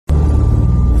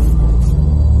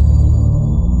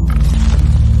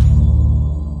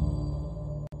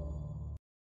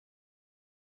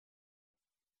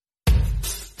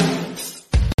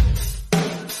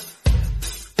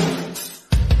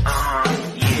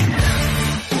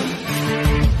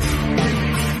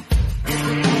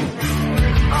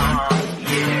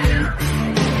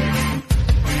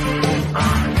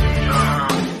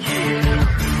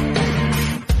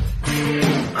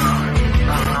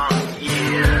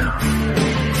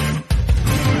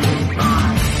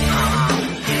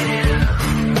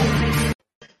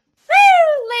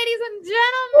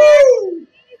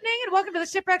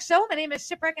Shipwreck Show. My name is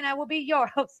Shipwreck, and I will be your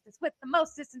hostess with the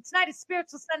mostest. And tonight is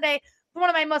Spiritual Sunday for one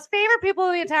of my most favorite people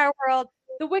in the entire world,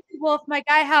 the Wicked Wolf. My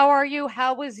guy, how are you?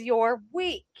 How was your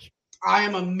week? I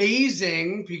am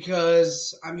amazing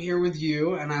because I'm here with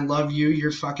you, and I love you.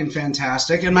 You're fucking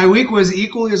fantastic. And my week was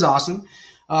equally as awesome.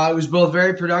 It was both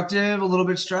very productive, a little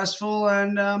bit stressful,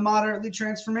 and moderately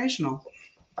transformational.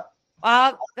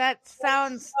 That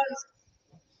sounds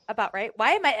about right.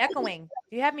 Why am I echoing?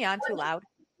 Do you have me on too loud?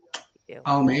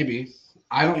 Oh, maybe.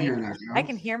 I don't hear an echo. I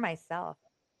can hear myself.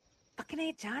 Fucking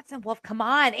A. Johnson, Wolf, come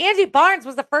on. Angie Barnes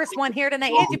was the first one here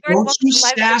tonight. Angie Barnes, don't you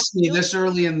sass me this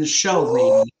early in the show,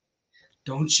 lady.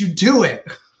 Don't you do it.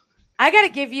 I got to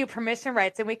give you permission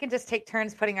rights, and we can just take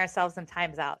turns putting ourselves in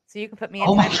times out. So you can put me in.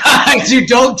 Oh my God, dude!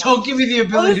 Don't give me the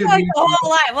ability to like the whole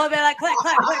live. We'll be like, click,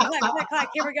 click, click, click, click, click.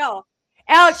 Here we go.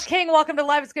 Alex King, welcome to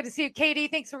live. It's good to see you. Katie,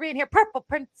 thanks for being here. Purple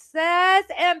Princess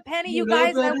and Penny, you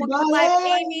guys are welcome to live.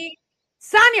 Amy,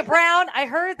 Sonia Brown. I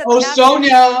heard that.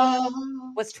 Sonia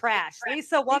was trash.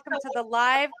 Lisa, welcome to the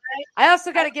live. I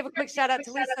also got to give a quick shout out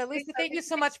to Lisa. Lisa, thank you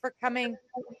so much for coming.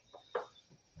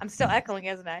 I'm still echoing,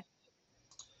 isn't I?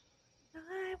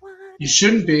 You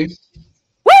shouldn't be.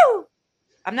 Woo!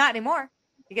 I'm not anymore.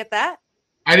 You get that?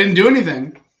 I didn't do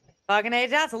anything. Fucking A.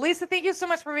 Johnson. Lisa, thank you so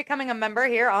much for becoming a member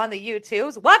here on the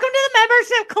YouTubes. Welcome to the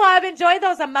membership club. Enjoy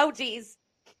those emojis.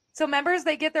 So members,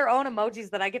 they get their own emojis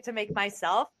that I get to make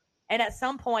myself. And at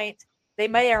some point, they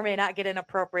may or may not get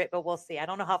inappropriate, but we'll see. I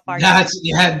don't know how far. You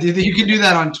can do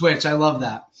that on Twitch. I love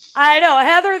that. I know.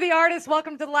 Heather, the artist,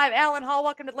 welcome to the live. Alan Hall,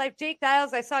 welcome to the live. Jake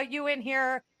Dials, I saw you in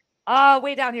here.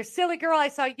 Way down here. Silly Girl, I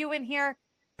saw you in here.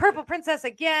 Purple Princess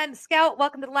again. Scout,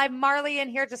 welcome to the live. Marley in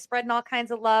here, just spreading all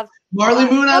kinds of love. Marley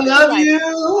Moon, I love you. I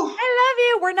love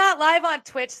you. We're not live on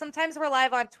Twitch. Sometimes we're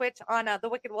live on Twitch on the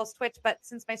Wicked Wolves Twitch, but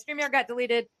since my StreamYard got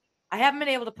deleted, I haven't been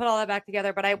able to put all that back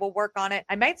together, but I will work on it.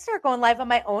 I might start going live on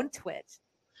my own Twitch.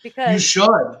 Because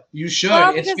You should.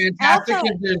 Well, it's fantastic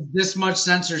if there's this much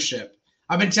censorship.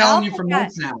 I've been telling you for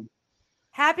months now.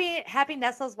 Happy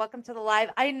Nestles, welcome to the live.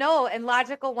 I know, and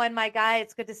Logical One, my guy,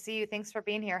 it's good to see you. Thanks for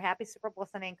being here. Happy Super Bowl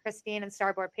Sunday, and Christine and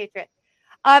Starboard Patriot.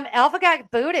 Alpha got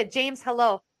booted. James,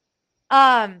 hello.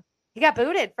 He got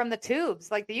booted from the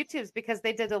tubes, like the YouTubes, because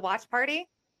they did a watch party.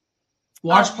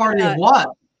 Watch party of what?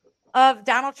 Of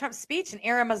Donald Trump's speech in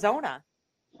Arizona.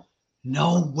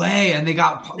 No way. And they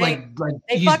got they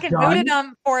fucking booted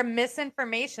him for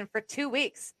misinformation for 2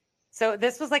 weeks. So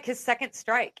this was like his second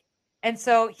strike. And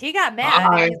so he got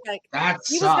mad. And he's like,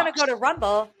 he was going to go to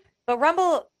Rumble, but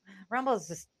Rumble is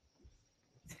just,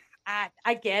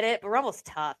 I get it, but Rumble's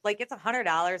tough. Like it's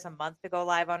 $100 a month to go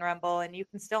live on Rumble, and you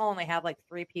can still only have like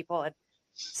 3 people. And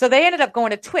so they ended up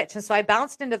going to Twitch. And so I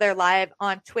bounced into their live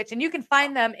on Twitch, and you can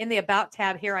find them in the About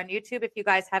tab here on YouTube if you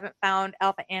guys haven't found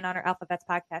Alpha Anon or Alpha Vets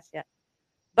podcast yet.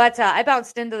 But I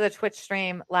bounced into the Twitch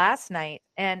stream last night,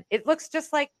 and it looks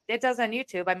just like it does on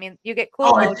YouTube. I mean, you get cool.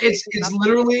 Oh, it's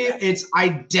literally it's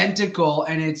identical,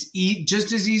 and it's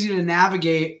just as easy to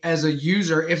navigate as a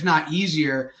user, if not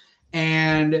easier.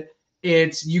 And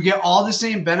you get all the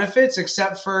same benefits,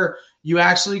 except for you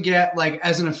actually get, like,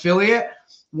 as an affiliate,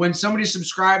 when somebody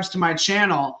subscribes to my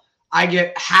channel, I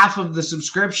get half of the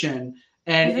subscription.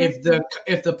 And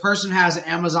if the person has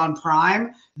Amazon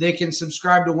Prime, they can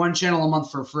subscribe to one channel a month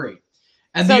for free.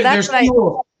 And so there's 2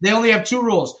 rules. They only have 2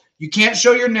 rules. You can't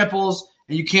show your nipples,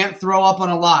 and you can't throw up on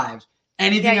a live.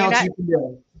 Anything else you can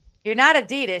do. You're not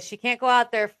Adidas. You can't go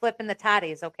out there flipping the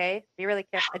tatties, okay? Be really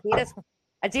careful.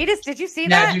 Adidas, did you see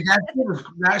that? Dude,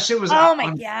 that shit was. Oh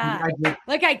my God!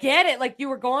 Like I get it. Like you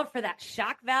were going for that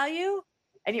shock value,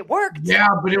 and it worked. Yeah,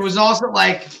 but it was also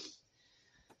like.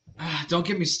 Don't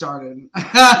get me started.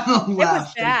 It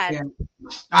was bad.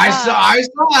 I saw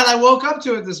it. I woke up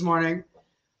to it this morning.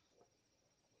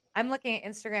 I'm looking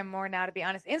at Instagram more now, to be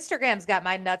honest. Instagram's got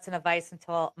my nuts in a vice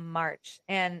until March.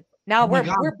 And now we're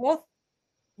both.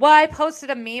 Well, I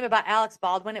posted a meme about Alex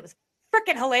Baldwin. It was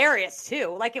freaking hilarious,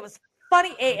 too. Like, it was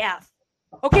funny AF.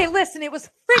 Okay, listen, it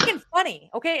was freaking funny.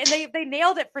 Okay, and they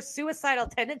nailed it for suicidal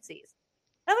tendencies.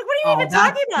 I'm like, what are you even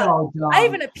talking about? So I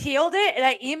even appealed it, and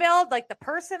I emailed like the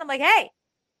person. I'm like, hey,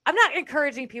 I'm not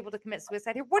encouraging people to commit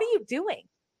suicide here. What are you doing?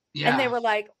 Yeah. And they were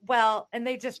like, well, and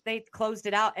they closed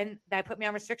it out, and they put me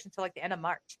on restriction until like the end of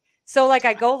March. So like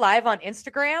I go live on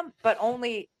Instagram, but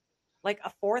only like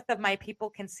a fourth of my people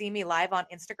can see me live on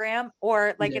Instagram,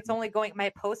 or like it's only going,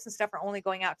 my posts and stuff are only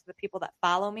going out to the people that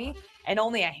follow me, and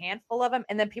only a handful of them.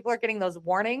 And then people are getting those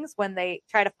warnings when they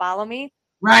try to follow me.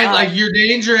 Right. Like you're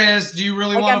dangerous. Do you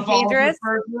really want to follow this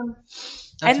person?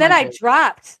 And then I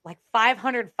dropped like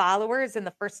 500 followers in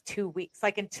the first 2 weeks.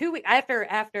 Like in 2 weeks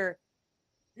after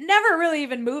never really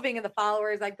even moving in the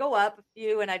followers. I'd go up a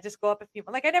few and I just go up a few.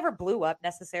 Like I never blew up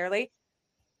necessarily.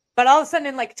 But all of a sudden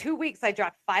in like 2 weeks, I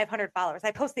dropped 500 followers.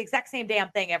 I post the exact same damn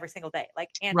thing every single day. Like,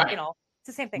 and right. you know, it's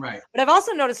the same thing. Right. But I've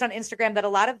also noticed on Instagram that a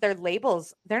lot of their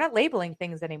labels, they're not labeling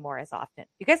things anymore as often.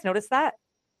 You guys notice that?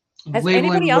 Has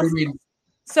anybody else?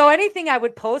 So anything I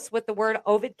would post with the word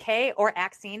Ovid K or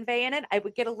Axine V in it, I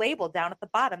would get a label down at the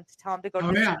bottom to tell them to go to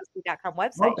the CBC.com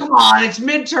website. Oh, come on. It's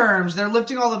midterms. They're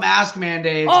lifting all the mask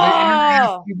mandates.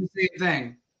 Oh. The same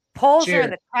thing. Polls are in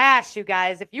the trash, you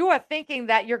guys. If you are thinking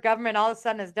that your government all of a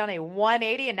sudden has done a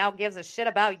 180 and now gives a shit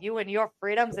about you and your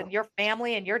freedoms and your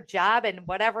family and your job and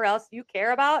whatever else you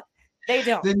care about, they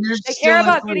don't. They care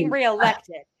about getting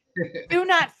reelected. Do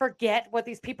not forget what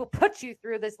these people put you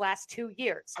through this last 2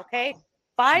 years, okay?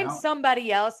 Find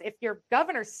somebody else. If your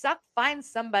governor sucked, find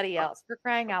somebody else. For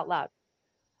crying out loud.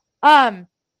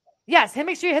 Yes, and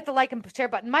make sure you hit the like and share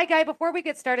button. My guy, before we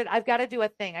get started, I've got to do a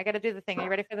thing. I got to do the thing. Are you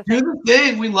ready for the thing? Do the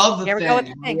thing. We love the thing. Here we go with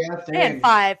the thing. And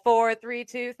 5, 4, 3,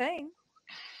 2, thing.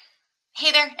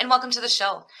 Hey there, and welcome to the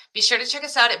show. Be sure to check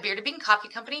us out at Bearded Bean Coffee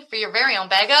Company for your very own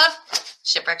bag of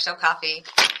Shipwreck Show coffee.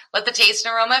 Let the taste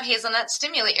and aroma of hazelnut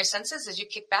stimulate your senses as you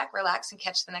kick back, relax, and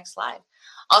catch the next live.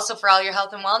 Also, for all your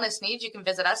health and wellness needs, you can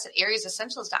visit us at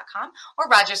ariesessentials.com or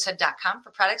rogershood.com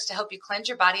for products to help you cleanse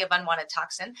your body of unwanted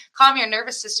toxin, calm your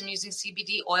nervous system using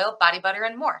CBD oil, body butter,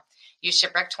 and more. Use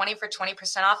Shipwreck 20 for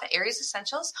 20% off at Aries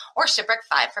Essentials or Shipwreck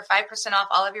 5 for 5% off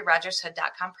all of your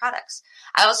rogershood.com products.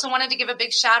 I also wanted to give a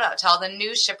big shout out to all the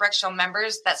new Shipwreck Show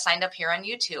members that signed up here on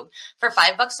YouTube. For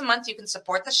 $5 a month, you can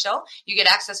support the show. You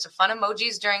get access to fun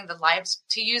emojis during the lives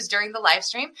to use during the live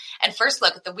stream, and first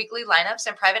look at the weekly lineups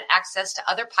and private access to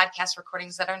other podcast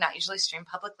recordings that are not usually streamed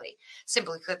publicly.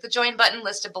 Simply click the join button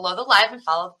listed below the live and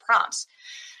follow the prompts.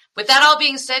 With that all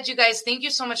being said, you guys, thank you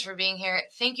so much for being here.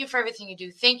 Thank you for everything you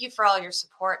do. Thank you for all your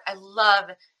support. I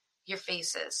love your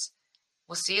faces.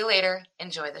 We'll see you later.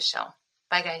 Enjoy the show.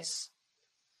 Bye, guys.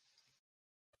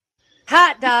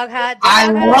 Hot dog. I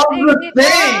love the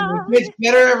thing. It gets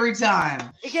better every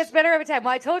time. It gets better every time.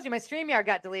 Well, I told you my StreamYard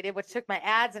got deleted, which took my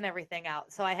ads and everything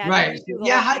out. So I had to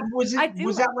was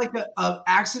that like a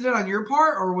accident on your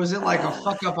part, or was it like a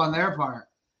fuck up on their part?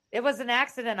 It was an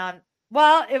accident on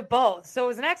both. So it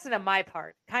was an accident on my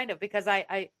part, kind of, because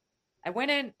I went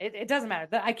in. It doesn't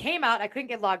matter. I came out. I couldn't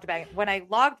get logged back. When I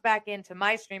logged back into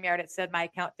my StreamYard, it said my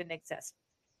account didn't exist.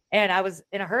 And I was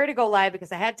in a hurry to go live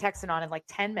because I had Texan on in like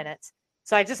 10 minutes.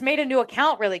 So I just made a new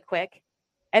account really quick.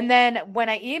 And then when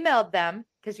I emailed them,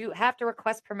 because you have to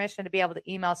request permission to be able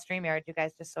to email StreamYard, you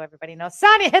guys, just so everybody knows.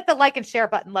 Sonia, hit the like and share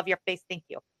button. Love your face. Thank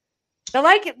you.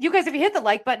 You guys, if you hit the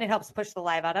like button, it helps push the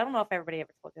live out. I don't know if everybody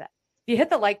ever told you that. If you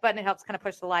hit the like button, it helps kind of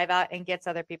push the live out and gets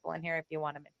other people in here if you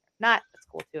want them in here. Not, that's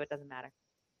cool too. It doesn't matter.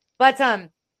 But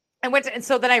and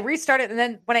so then I restarted. And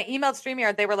then when I emailed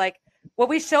StreamYard, they were like, well,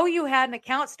 we show you had an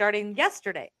account starting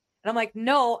yesterday. And I'm like,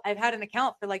 no, I've had an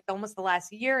account for like almost the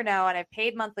last year now, and I've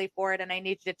paid monthly for it, and I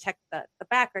need you to check the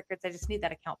back records. I just need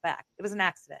that account back. It was an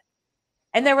accident.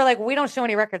 And they were like, we don't show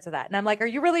any records of that. And I'm like, are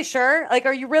you really sure? Like,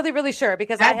 are you really, really sure?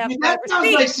 Because that sounds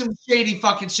like some shady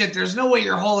fucking shit. There's no way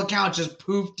your whole account just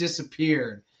poof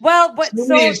disappeared. Well, but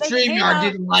so StreamYard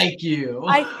didn't like you.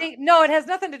 I think no, it has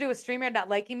nothing to do with StreamYard not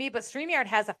liking me, but StreamYard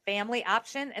has a family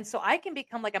option, and so I can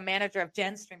become like a manager of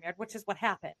Jen's StreamYard, which is what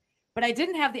happened. But I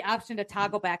didn't have the option to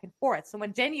toggle back and forth. So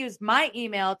when Jen used my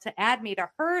email to add me to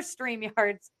her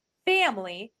StreamYard's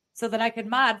family so that I could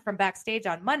mod from backstage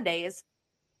on Mondays,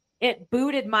 it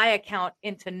booted my account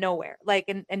into nowhere,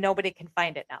 and nobody can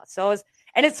find it now. So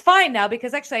it's fine now,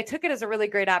 because actually I took it as a really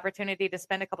great opportunity to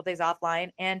spend a couple days offline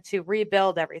and to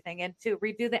rebuild everything and to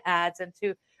redo the ads and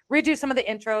to redo some of the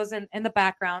intros and the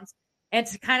backgrounds and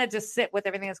to kind of just sit with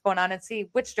everything that's going on and see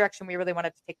which direction we really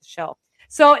wanted to take the show.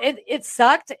 So it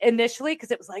sucked initially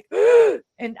because it was like,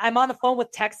 and I'm on the phone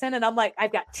with Texan and I'm like,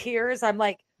 I've got tears. I'm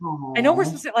like, aww. I know we're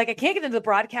supposed to, I can't get into the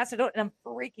broadcast. And I'm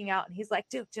freaking out. And he's like,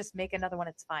 dude, just make another one.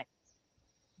 It's fine.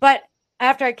 But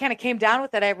after I kind of came down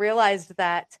with it, I realized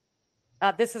that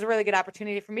this is a really good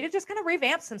opportunity for me to just kind of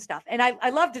revamp some stuff. And I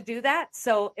love to do that.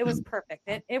 So it was perfect.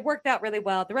 It worked out really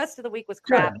well. The rest of the week was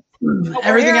crap.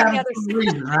 Everything happens for a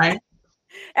reason, right?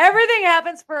 Everything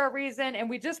happens for a reason, and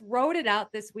we just wrote it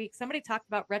out this week. Somebody talked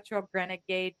about retro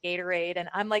Renegade Gatorade, and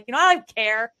I'm like, I don't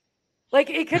care. Like,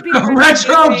 it could be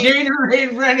retro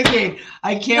Gatorade Renegade.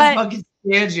 I can't fucking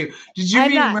stand you. Did you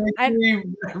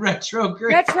mean retro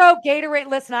Gatorade? Retro Gatorade.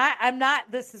 Listen, I'm not.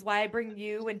 This is why I bring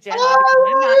you and Jen. I'm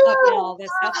not up in all this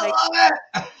stuff.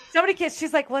 Like, somebody kissed.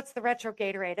 She's like, "What's the retro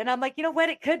Gatorade?" And I'm like, you know what?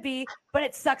 It could be, but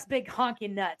it sucks big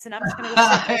honking nuts, and I'm just gonna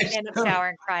go stand in the shower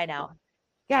and cry now.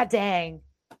 God dang.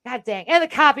 God dang. And the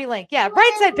copy link. Yeah.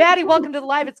 Right side baddie. Welcome to the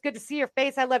live. It's good to see your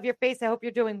face. I love your face. I hope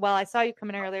you're doing well. I saw you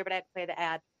coming earlier, but I had to play the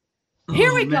ad.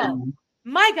 Here we go.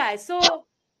 My guys. So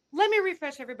let me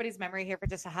refresh everybody's memory here for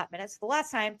just a hot minute. So the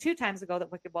last time, 2 times ago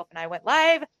that Wicked Wolf and I went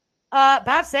live,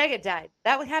 Bob Saget died.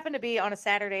 That would happen to be on a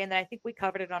Saturday, and then I think we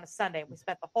covered it on a Sunday. We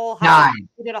spent the whole Hollywood.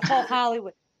 We did a whole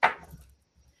Hollywood.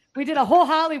 We did a whole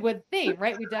Hollywood theme,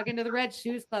 right? We dug into the Red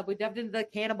Shoes Club. We dug into the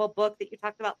Cannibal book that you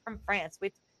talked about from France.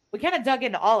 We kind of dug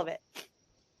into all of it.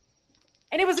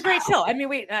 And it was a great show. I mean,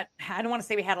 I don't want to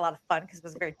say we had a lot of fun because it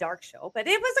was a very dark show, but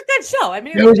it was a good show. I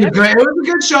mean, it was a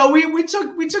good show.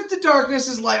 We took the darkness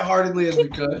as lightheartedly as we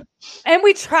could. And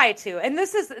we try to. And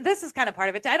this is kind of part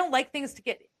of it. I don't like things to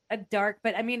get dark,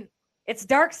 but I mean, it's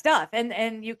dark stuff,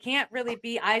 and you can't really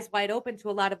be eyes wide open to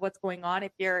a lot of what's going on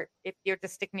if you're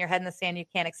just sticking your head in the sand. You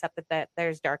can't accept that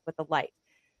there's dark with the light.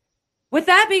 With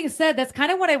that being said, that's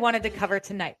kind of what I wanted to cover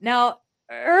tonight. Now,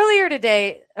 earlier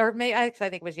today, or maybe actually I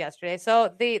think it was yesterday.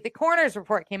 So the coroner's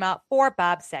report came out for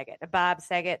Bob Saget. Bob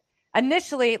Saget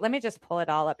initially, let me just pull it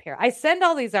all up here. I send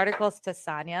all these articles to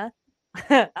Sonia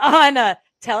on a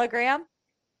Telegram,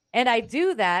 and I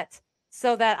do that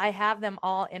so that I have them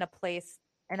all in a place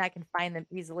and I can find them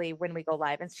easily when we go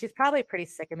live. And she's probably pretty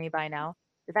sick of me by now.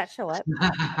 Did that show up?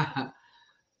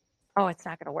 Oh, it's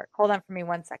not going to work. Hold on for me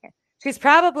 1 second. She's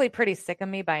probably pretty sick of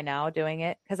me by now doing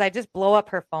it because I just blow up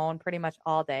her phone pretty much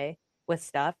all day with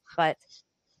stuff. But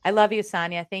I love you,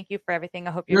 Sonia. Thank you for everything.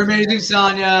 I hope you're amazing,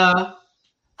 Sonia.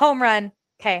 Home run.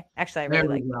 Okay. Actually, I really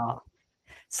like it.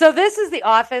 So this is the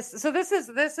office. So this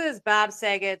is Bob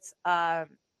Saget's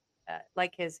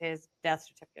like his death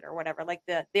certificate or whatever, like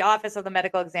the office of the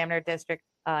medical examiner district,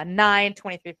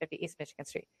 92350 East Michigan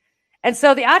Street. And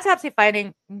so the autopsy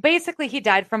finding, basically he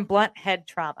died from blunt head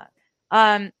trauma.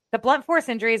 The blunt force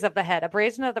injuries of the head,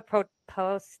 abrasion of the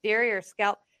posterior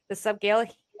scalp, the subgale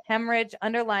hemorrhage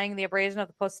underlying the abrasion of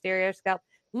the posterior scalp,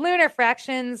 lunar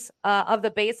fractures of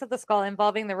the base of the skull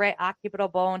involving the right occipital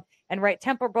bone and right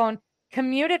temporal bone,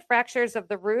 comminuted fractures of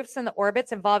the roofs and the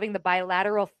orbits involving the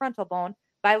bilateral frontal bone,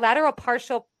 bilateral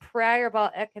partial parietal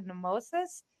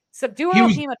ecchymosis, subdural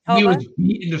hematoma. He was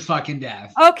beaten to fucking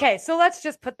death. Okay, so let's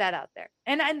just put that out there.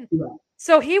 And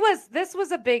so this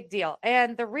was a big deal.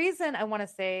 And the reason I want to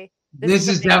say this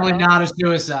is definitely not a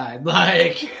suicide.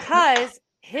 Because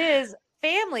his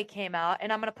family came out,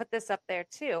 and I'm going to put this up there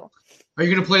too. Are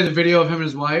you going to play the video of him and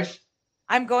his wife?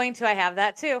 I'm going to. I have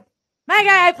that too. My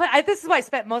guy, this is what I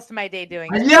spent most of my day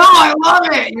doing. I know, I love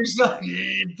it. You're so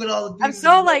put all the I'm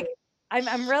so like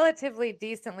I'm relatively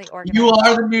decently organized. You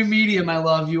are the new media, my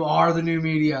love. You are the new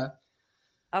media.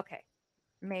 Okay.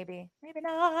 Maybe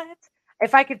not.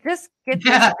 If I could just get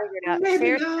this figured out.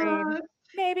 Share screen.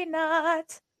 Maybe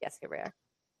not. Yes, here we are.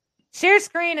 Share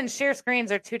screen and share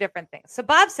screens are two different things. So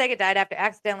Bob Saget died after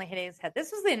accidentally hitting his head.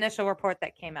 This was the initial report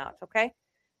that came out, okay?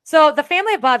 So the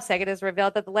family of Bob Saget has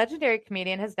revealed that the legendary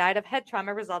comedian has died of head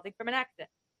trauma resulting from an accident.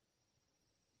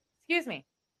 Excuse me.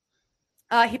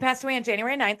 He passed away on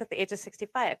January 9th at the age of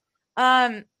 65.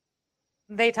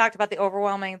 They talked about the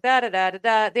overwhelming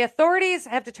The authorities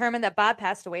have determined that Bob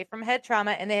passed away from head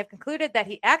trauma, and they have concluded that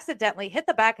he accidentally hit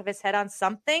the back of his head on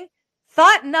something,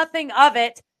 thought nothing of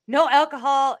it, no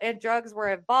alcohol and drugs were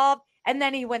involved, and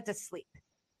then he went to sleep.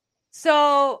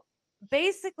 So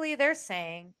basically they're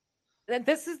saying that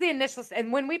this is the initial,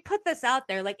 and when we put this out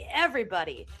there, like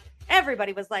everybody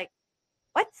was like,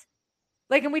 what?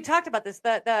 Like, and we talked about this,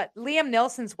 the Liam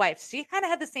Neeson's wife, she kind of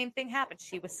had the same thing happen.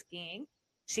 She was skiing.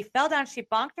 She fell down. She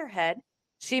bonked her head.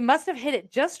 She must have hit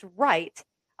it just right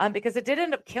because it did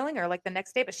end up killing her like the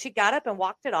next day, but she got up and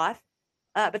walked it off.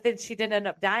 But then she did end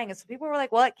up dying. And so people were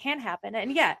like, well, it can happen.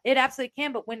 And yeah, it absolutely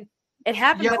can. But when it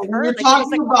happened with her, we're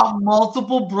talking about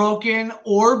multiple broken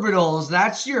orbitals.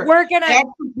 That's your, we're going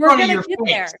to get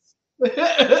there.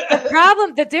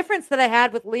 The difference that I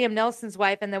had with Liam Neeson's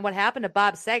wife and then what happened to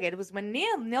Bob Saget was when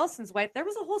Liam Neeson's wife, there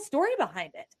was a whole story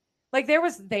behind it. Like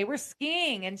they were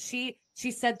skiing and she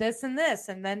said this and this,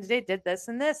 and then they did this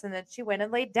and this, and then she went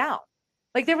and laid down.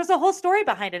 Like there was a whole story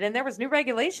behind it, and there was new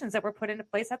regulations that were put into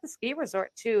place at the ski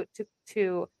resort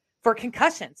for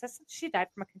concussions. She died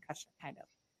from a concussion, kind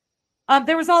of.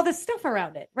 There was all this stuff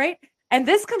around it, right? And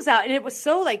this comes out, and it was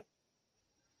so like,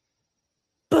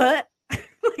 but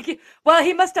well,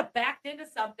 he must have backed into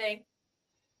something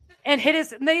and hit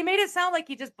his. They made it sound like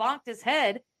he just bonked his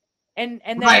head. And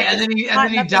then right, and then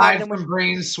he died from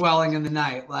brain swelling in the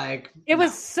night. Like it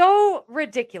was so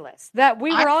ridiculous that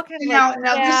we were all kind of like,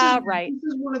 yeah, right.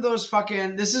 This is one of those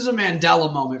fucking. This is a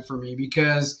Mandela moment for me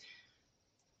because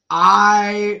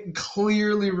I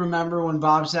clearly remember when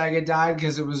Bob Saget died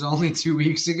because it was only 2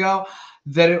 weeks ago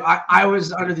that I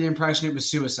was under the impression it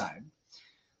was suicide.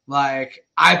 Like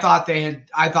I thought they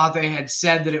had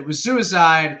said that it was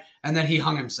suicide and then he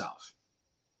hung himself.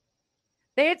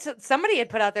 Somebody had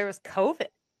put out there was COVID.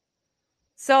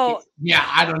 So yeah,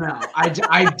 I don't know.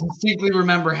 I distinctly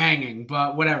remember hanging,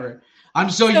 but whatever. I'm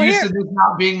so used to this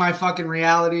not being my fucking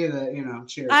reality that,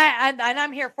 cheers. And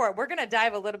I'm here for it. We're going to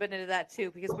dive a little bit into that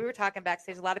too, because we were talking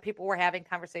backstage. A lot of people were having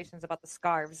conversations about the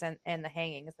scarves and the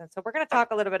hangings. And so we're going to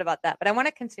talk a little bit about that, but I want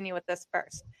to continue with this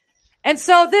first. And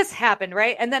so this happened,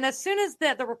 right? And then as soon as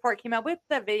the report came out with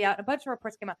the video, a bunch of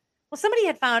reports came out. Well, somebody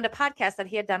had found a podcast that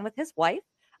he had done with his wife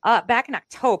back in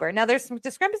October. Now there's some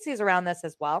discrepancies around this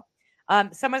as well.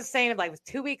 Someone was saying it was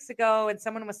 2 weeks ago, and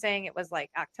someone was saying it was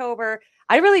like October.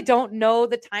 I really don't know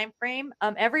the time frame.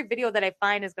 Every video that I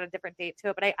find has got a different date to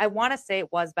it, but I want to say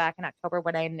it was back in October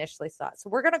when I initially saw it.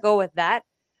 So we're going to go with that.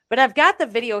 But I've got the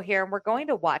video here, and we're going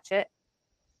to watch it.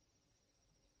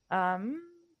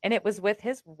 And it was with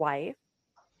his wife,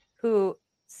 who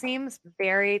seems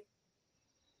very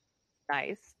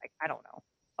nice. Like, I don't know.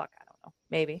 I don't know.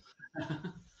 Maybe.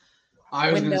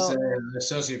 I was going to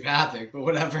say sociopathic, but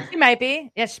whatever. She might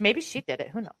be. Yes, maybe she did it.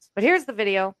 Who knows? But here's the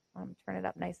video. Turn it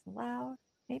up nice and loud.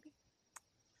 Maybe.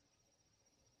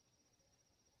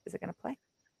 Is it going to play?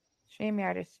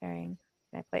 StreamYard is sharing.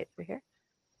 Can I play it through here?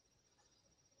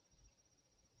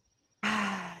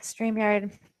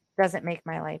 StreamYard doesn't make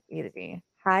my life easy.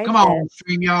 Come on,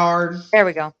 StreamYard. There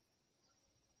we go.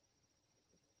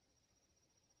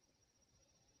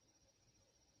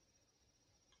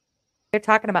 They're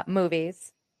talking about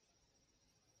movies.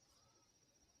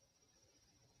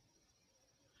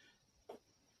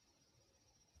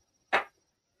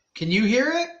 Can you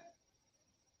hear it?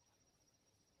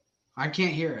 I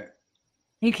can't hear it.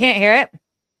 You can't hear it?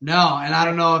 No, and I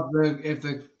don't know if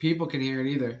the people can hear it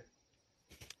either.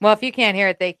 Well, if you can't hear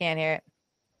it, they can't hear it.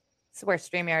 This is where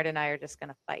StreamYard and I are just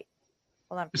going to fight.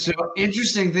 Hold on. So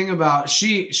interesting thing about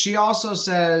she also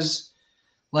says,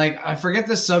 like, I forget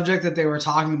the subject that they were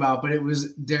talking about, but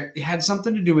it had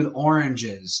something to do with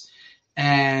oranges.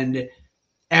 And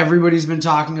everybody's been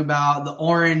talking about the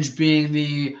orange being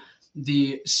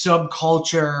the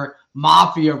subculture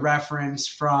mafia reference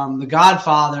from The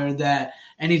Godfather, that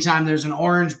anytime there's an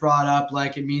orange brought up,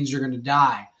 like, it means you're going to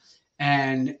die.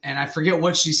 And I forget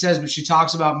what she says, but she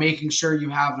talks about making sure you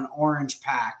have an orange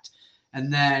pact.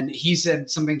 And then he said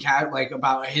something like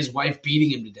about his wife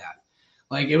beating him to death.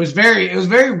 Like, it was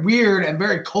very weird and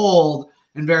very cold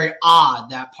and very odd,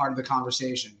 that part of the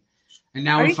conversation. And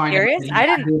now we find out.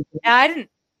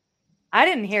 I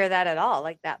didn't hear that at all,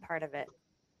 like that part of it.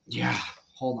 Yeah.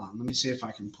 Hold on. Let me see if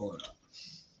I can pull it up.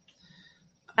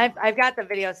 I've got the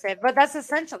video saved, but that's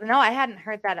essential. No, I hadn't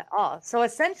heard that at all. So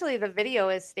essentially the video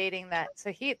is stating that,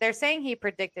 they're saying he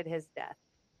predicted his death,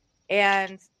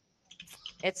 and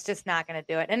it's just not going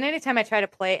to do it. And anytime I try to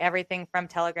play everything from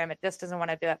Telegram, it just doesn't want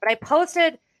to do it. But I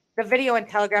posted the video in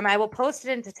Telegram. I will post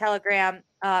it into Telegram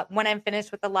when I'm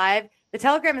finished with the live. The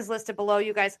Telegram is listed below.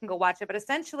 You guys can go watch it. But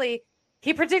essentially,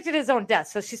 he predicted his own death.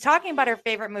 So she's talking about her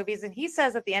favorite movies. And he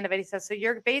says at the end of it, he says, so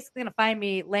you're basically going to find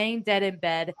me laying dead in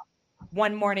bed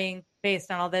one morning based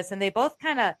on all this. And they both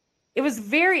it was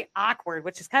very awkward,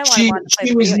 which is kind of why I wanted to play.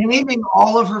 She was naming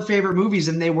all of her favorite movies,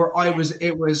 and they were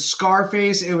it was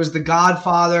Scarface, it was The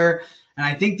Godfather, and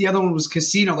I think the other one was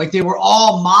Casino. Like, they were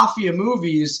all mafia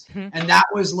movies, and that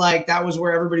was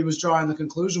where everybody was drawing the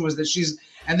conclusion, was that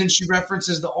and then she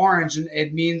references the orange, and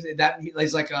it means that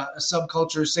is like a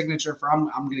subculture signature for I'm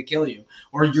going to kill you,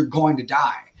 or you're going to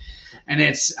die. And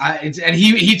and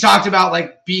he talked about,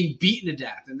 like, being beaten to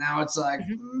death, and now it's like.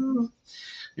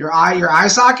 Your eye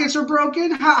sockets are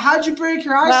broken? How'd you break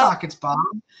your eye sockets, Bob?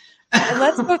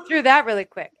 Let's go through that really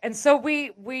quick. And so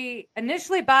we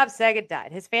initially, Bob Saget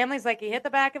died. His family's like, he hit the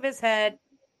back of his head.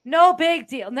 No big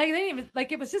deal. No, they didn't even,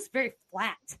 like, it was just very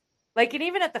flat. Like, and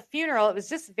even at the funeral, it was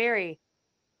just very,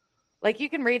 like, you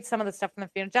can read some of the stuff from the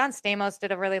funeral. John Stamos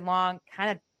did a really long,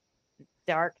 kind of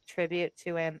dark tribute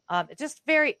to him. Just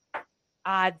very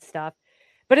odd stuff.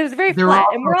 But it was very flat.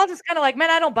 And we're all just kind of like, man,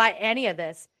 I don't buy any of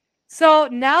this. So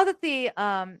now that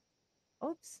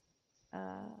hold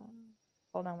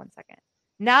on one second.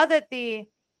 Now that the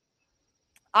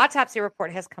autopsy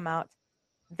report has come out,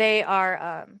 they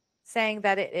are saying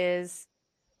that it is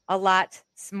a lot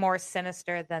more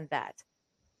sinister than that.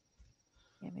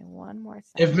 Give me one more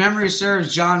second. If memory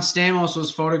serves, John Stamos was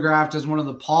photographed as one of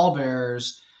the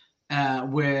pallbearers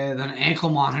with an ankle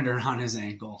monitor on his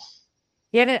ankle.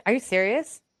 Yeah, are you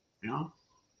serious? Yeah.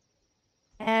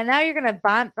 And now you're going to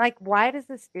bond. Like, why does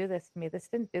this do this to me? This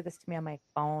didn't do this to me on my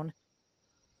phone.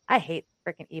 I hate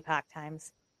freaking Epoch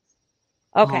Times.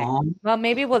 Okay. Well,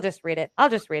 maybe we'll just read it.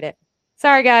 I'll just read it.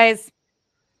 Sorry, guys.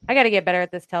 I got to get better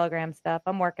at this Telegram stuff.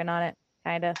 I'm working on it,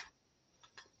 kind of,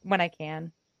 when I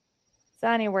can.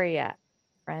 Sonny, where you at,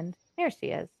 friend? Here she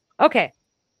is. Okay.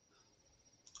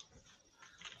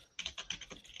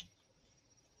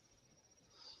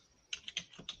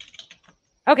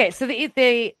 Okay, so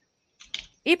the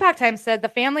Epoch Times said the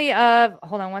family of,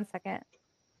 hold on one second.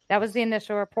 That was the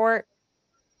initial report.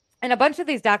 And a bunch of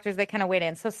these doctors, they kind of weighed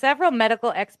in. So several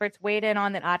medical experts weighed in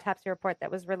on the autopsy report that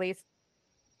was released.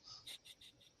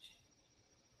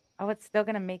 Oh, it's still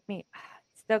going to make me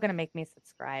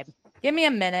subscribe. Give me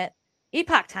a minute.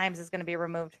 Epoch Times is going to be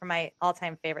removed from my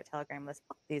all-time favorite Telegram list.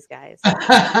 Fuck these guys.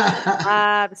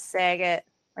 Bob Saget.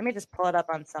 Let me just pull it up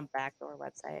on some backdoor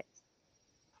website.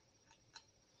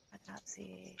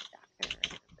 Autopsy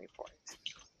doctor report.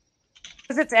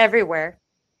 Because it's everywhere.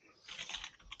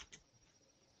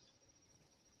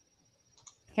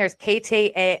 Here's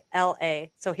KTALA.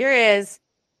 So here is,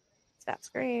 stop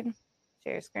screen,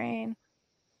 share screen.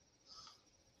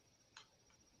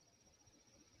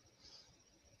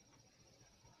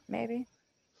 Maybe.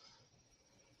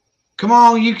 Come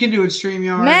on, you can do it,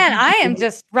 StreamYard. Man, I am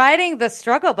just riding the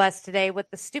struggle bus today with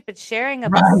the stupid sharing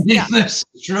of the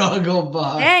struggle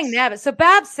bus. Dang nabbit. So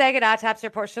Bob Saget autopsy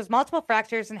report shows multiple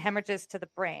fractures and hemorrhages to the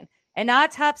brain. An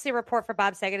autopsy report for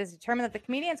Bob Saget has determined that the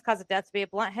comedian's cause of death to be a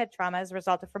blunt head trauma as a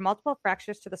result of multiple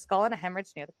fractures to the skull and a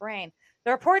hemorrhage near the brain.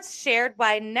 The reports shared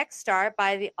by Nexstar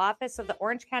by the Office of the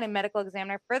Orange County Medical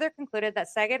Examiner further concluded that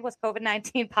Saget was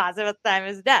COVID-19 positive at the time of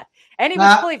his death. And he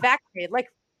was fully vaccinated, like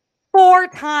 4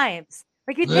 times.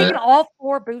 Like he'd taken all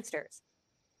 4 boosters.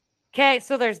 Okay,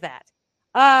 so there's that.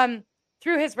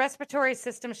 Through his respiratory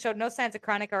system showed no signs of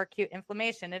chronic or acute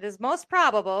inflammation. It is most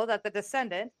probable that the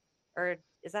descendant, or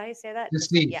is that how you say that?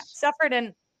 Deceased. Yeah, suffered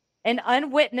an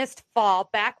unwitnessed fall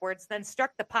backwards, then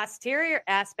struck the posterior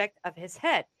aspect of his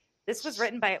head. This was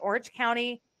written by Orange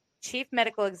County Chief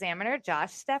Medical Examiner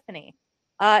Josh Stephanie.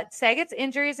 Saget's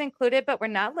injuries included, but were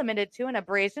not limited to, an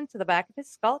abrasion to the back of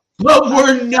his skull. But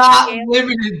we're not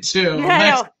limited to.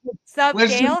 No,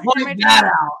 subgale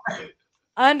hemorrhage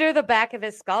under the back of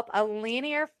his scalp, a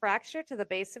linear fracture to the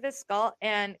base of his skull,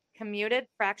 and comminuted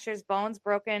fractures, bones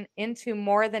broken into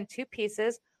more than 2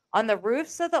 pieces on the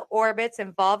roofs of the orbits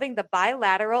involving the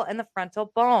bilateral and the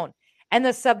frontal bone, and the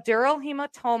subdural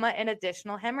hematoma and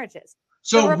additional hemorrhages.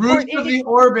 So roofs of the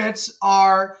orbits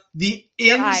are the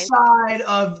inside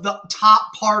of the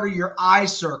top part of your eye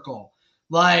circle.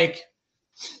 Like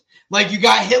you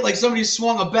got hit, like somebody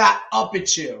swung a bat up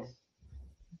at you.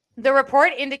 The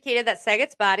report indicated that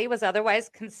Saget's body was otherwise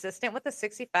consistent with a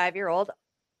 65-year-old,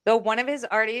 though one of his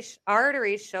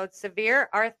arteries showed severe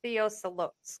arteriosclerosis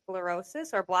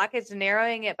or blockage,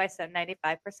 narrowing it by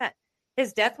 95%.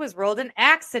 His death was ruled an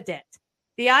accident.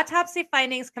 The autopsy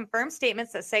findings confirm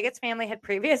statements that Saget's family had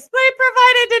previously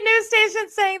provided to news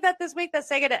stations, saying that this week that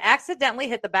Saget had accidentally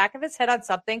hit the back of his head on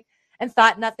something and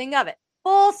thought nothing of it.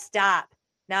 Full stop.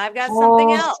 Now I've got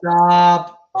something else.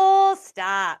 Full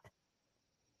stop.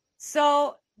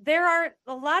 So there are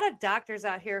a lot of doctors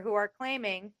out here who are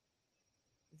claiming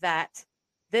that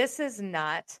this is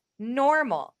not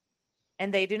normal,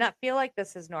 and they do not feel like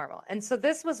this is normal. And so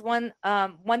this was one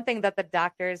thing that the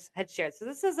doctors had shared. So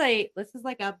this is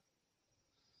like a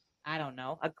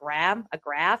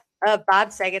graph of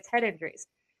Bob Saget's head injuries.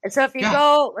 And so if you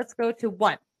go, let's go to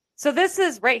 1. So this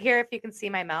is right here. If you can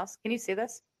see my mouse, can you see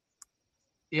this?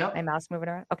 Yep. My mouse moving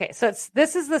around. Okay, so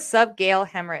this is the subgale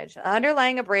hemorrhage,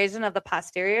 underlying abrasion of the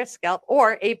posterior scalp,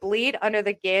 or a bleed under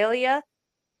the galea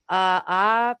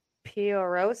apeurosis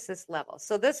level.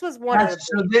 So this was one of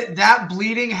the that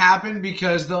bleeding happened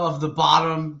because of the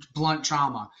bottom blunt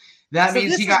trauma. That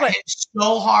means he got hit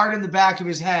so hard in the back of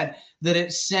his head that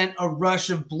it sent a rush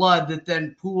of blood that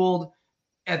then pooled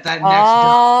at that next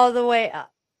all the way up.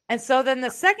 And so then the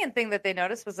second thing that they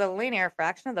noticed was a linear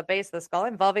fraction of the base of the skull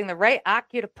involving the right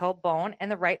occipital bone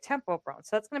and the right temporal bone.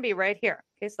 So that's going to be right here.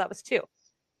 Okay, so that was 2.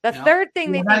 The third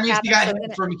thing they think happened, got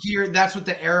hit from here. That's what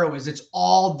the arrow is. It's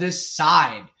all this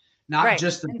side, not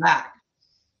just the back.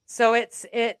 So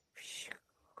it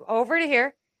over to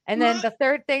here. And then the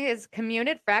third thing is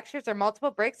comminuted fractures or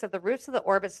multiple breaks of the roofs of the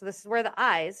orbit. So this is where the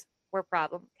eyes were a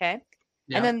problem. Okay.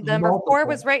 Yeah, and then number 4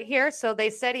 was right here. So they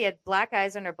said he had black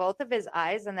eyes under both of his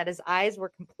eyes and that his eyes were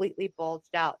completely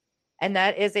bulged out. And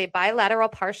that is a bilateral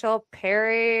partial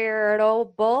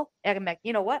parietal.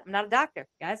 You know what? I'm not a doctor,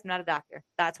 guys. I'm not a doctor.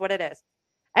 That's what it is.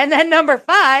 And then number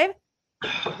 5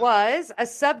 was a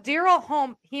subdural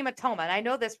hematoma. And I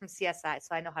know this from CSI,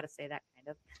 so I know how to say that kind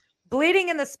of. Bleeding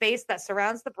in the space that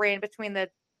surrounds the brain between the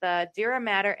dura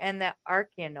mater and the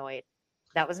arachnoid.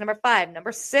 That was number 5.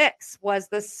 Number 6 was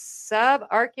the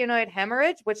subarachnoid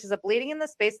hemorrhage, which is a bleeding in the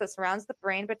space that surrounds the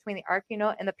brain between the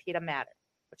arachnoid and the pita mater,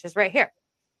 which is right here.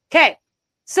 Okay,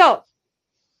 so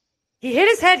he hit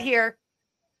his head here,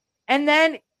 and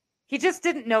then he just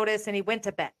didn't notice, and he went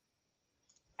to bed.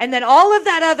 And then all of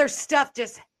that other stuff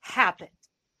just happened.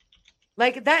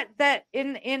 Like that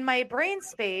in my brain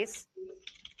space,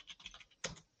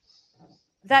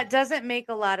 that doesn't make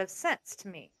a lot of sense to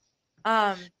me.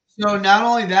 So not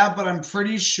only that, but I'm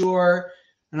pretty sure,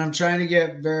 and I'm trying to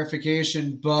get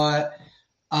verification, but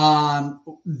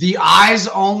the eyes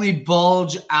only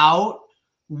bulge out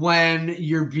when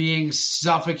you're being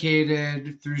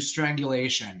suffocated through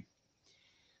strangulation.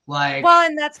 Like, well,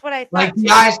 and that's what I thought. Like the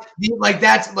eyes,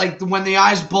 that's like when the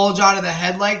eyes bulge out of the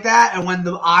head like that, and when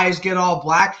the eyes get all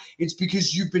black, it's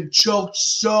because you've been choked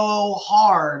so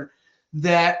hard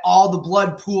that all the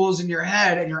blood pools in your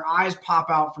head and your eyes pop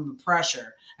out from the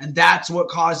pressure. And that's what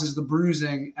causes the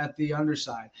bruising at the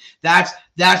underside. That's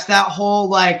that whole,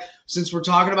 like, since we're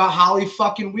talking about Holly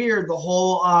fucking weird, the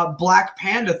whole black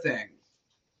panda thing.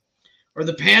 Or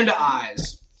the panda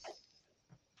eyes.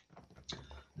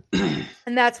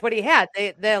 And that's what he had.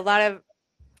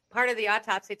 Part of the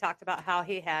autopsy talked about how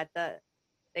he had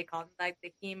they called it like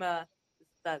the hematoma.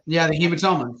 The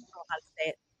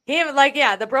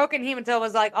hematoma. The broken hematoma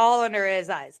was like all under his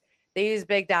eyes. They use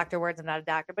big doctor words. I'm not a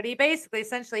doctor, but he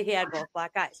essentially he had both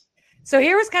black eyes. So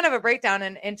here was kind of a breakdown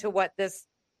into what this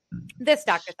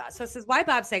doctor thought. So it says why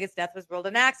Bob Saget's death was ruled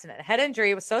an accident. Head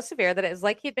injury was so severe that it was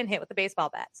like he'd been hit with a baseball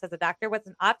bat. Says the doctor with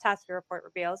an autopsy report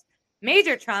reveals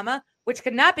major trauma, which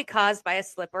could not be caused by a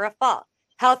slip or a fall.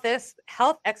 Health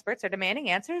experts are demanding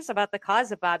answers about the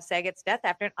cause of Bob Saget's death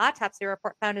after an autopsy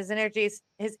report found his injuries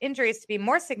to be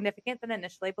more significant than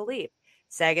initially believed.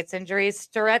 Saget's injuries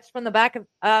stretched from the back to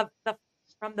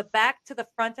the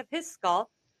front of his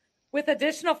skull, with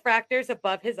additional fractures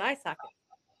above his eye socket.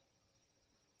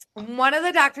 One of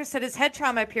the doctors said his head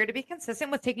trauma appeared to be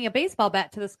consistent with taking a baseball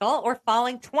bat to the skull or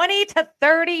falling 20 to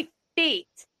 30 feet.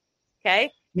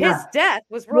 Okay. Yeah. His death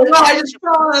was ruled. No, I just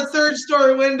fell on a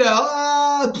third-story window.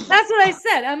 That's what I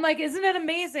said. I'm like, isn't it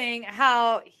amazing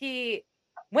how he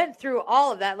went through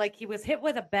all of that? Like he was hit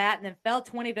with a bat and then fell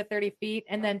 20 to 30 feet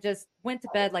and then just went to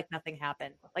bed like nothing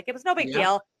happened. Like it was no big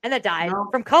deal. And then died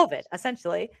from COVID,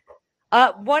 essentially.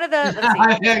 One of the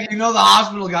the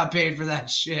hospital got paid for that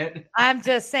shit. I'm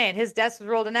just saying his death was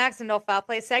ruled an accident, no foul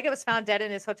play. Saget was found dead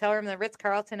in his hotel room in the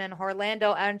Ritz-Carlton in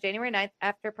Orlando on January 9th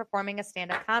after performing a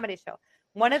stand-up comedy show.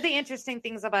 One of the interesting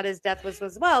things about his death was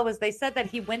they said that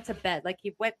he went to bed, like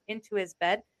he went into his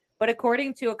bed. But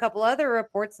according to a couple other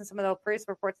reports and some of the police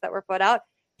reports that were put out,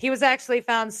 he was actually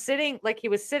found sitting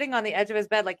on the edge of his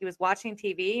bed, like he was watching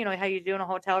TV, you know, how you do in a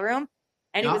hotel room.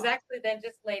 And he was actually then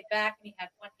just laid back and he had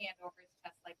one hand over his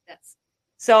chest like this.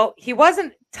 So he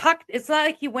wasn't tucked. It's not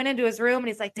like he went into his room and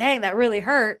he's like, dang, that really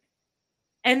hurt.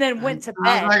 And then went to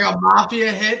bed. Like a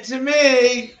mafia hit to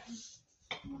me.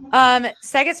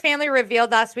 Saget's family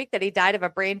revealed last week that he died of a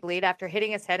brain bleed after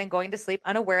hitting his head and going to sleep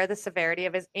unaware of the severity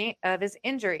of his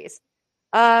injuries.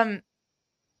 Yeah.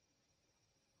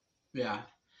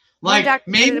 Like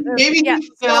maybe he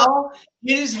fell,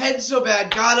 hit his head so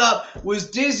bad, got up, was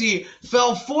dizzy,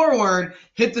 fell forward,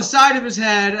 hit the side of his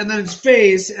head and then his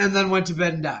face, and then went to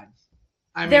bed and died.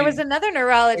 There was another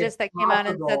neurologist that came out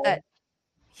and said that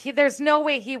there's no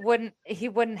way he wouldn't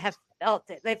have felt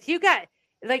it. If you got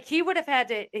he would have had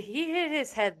to. He hit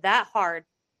his head that hard.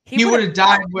 He would have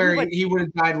died where he would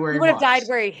have died where he would have died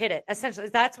where he hit it. Essentially,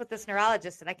 that's what this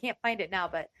neurologist said. I can't find it now,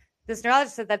 but this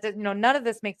neurologist said that none of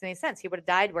this makes any sense. He would have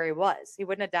died where he was. He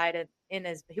wouldn't have died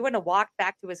he wouldn't have walked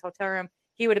back to his hotel room.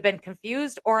 He would have been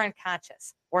confused or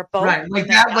unconscious or both. Right, like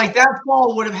that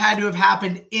fall would have had to have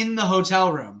happened in the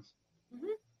hotel room.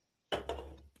 Mm-hmm.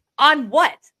 On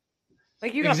what?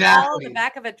 Like you're gonna fall in the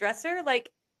back of a dresser, like.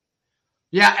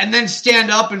 Yeah, and then stand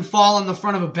up and fall in the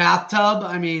front of a bathtub.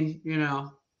 I mean, you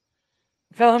know.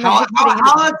 How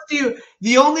else do you?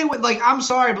 The only way, like, I'm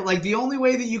sorry, but like the only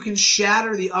way that you can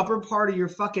shatter the upper part of your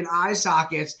fucking eye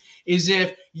sockets is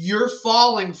if you're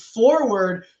falling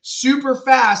forward super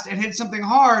fast and hit something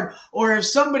hard, or if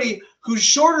somebody who's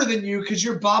shorter than you, because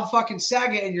you're Bob fucking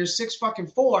Saget and you're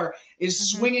 6'4",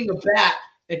 is swinging a bat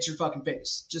at your fucking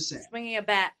face. Just saying. Swinging a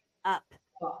bat up.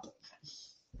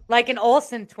 Like an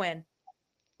Olsen twin.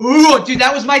 Ooh, dude,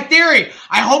 that was my theory.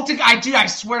 I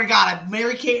swear to God,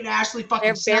 Mary-Kate and Ashley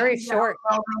fucking they're very short.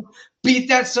 Beat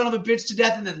that son of a bitch to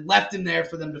death and then left him there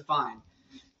for them to find.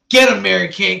 Get him,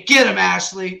 Mary-Kate. Get him,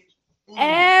 Ashley.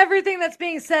 Everything that's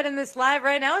being said in this live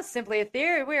right now is simply a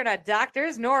theory. We are not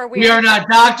doctors, nor are we. We are not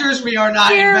doctors. We are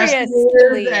not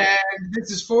investigators. And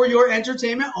this is for your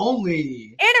entertainment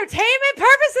only. Entertainment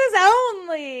purposes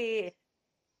only.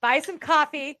 Buy some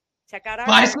coffee. Check out our.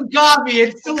 Buy some coffee.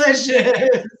 It's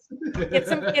delicious.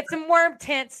 Get some worm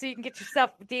tints so you can get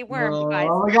yourself dewormed, guys.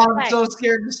 Oh my God, I'm so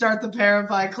scared to start the Parent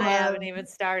Club. I haven't even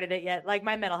started it yet. Like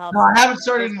my mental health. No, I haven't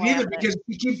started it either because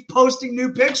he keeps posting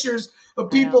new pictures of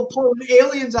people pulling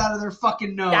aliens out of their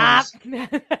fucking nose. Stop.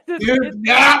 Dude,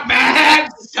 no, man.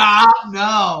 Stop.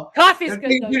 No. Coffee's good.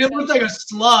 Dude, it looks like a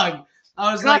slug.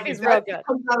 I was Coffee's like, if that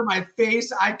comes out of my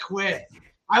face, I quit.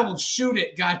 I will shoot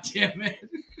it. God damn it.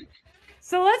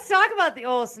 So let's talk about the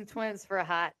Olsen twins for a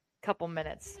hot couple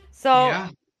minutes. So yeah,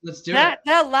 let's do it.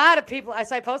 A lot of people.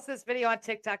 I posted this video on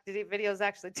TikTok. The video is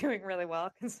actually doing really well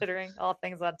considering all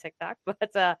things on TikTok.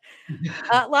 But a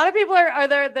lot of people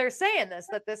they're saying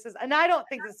that this is, and I don't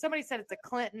think that somebody said it's a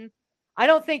Clinton. I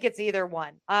don't think it's either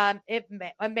one. It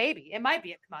might be. It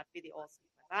come out to be the Olsen.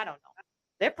 I don't know.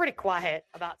 They're pretty quiet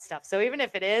about stuff. So even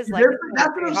if it is, like, that's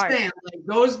what I'm saying. Like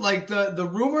those, like the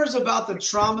rumors about the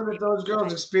trauma that those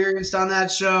girls experienced on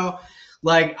that show.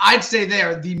 Like, I'd say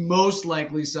they're the most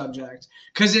likely subject.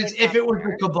 Because if it was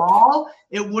the cabal,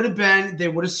 they would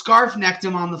have scarf necked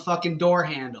him on the fucking door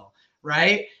handle,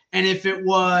 right? And if it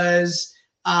was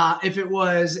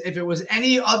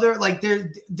any other, like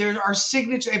there are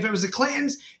signature. If it was the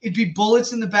Clintons, it'd be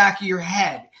bullets in the back of your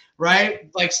head, right?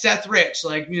 Like Seth Rich,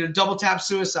 like, you know, double tap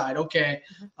suicide. Okay,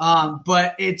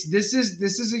 but this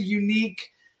is a unique.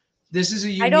 This is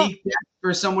a unique death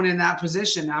for someone in that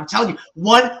position. I'm telling you,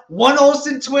 one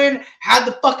Olsen twin had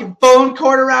the fucking phone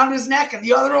cord around his neck, and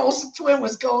the other Olsen twin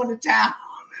was going to town.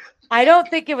 I don't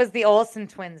think it was the Olsen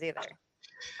twins either.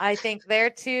 I think they're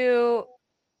too.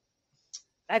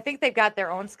 I think they've got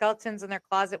their own skeletons in their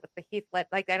closet with the Heath Ledger.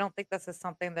 Like, I don't think this is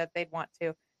something that they'd want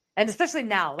to. And especially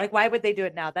now, like, why would they do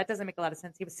it now? That doesn't make a lot of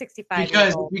sense. He was 65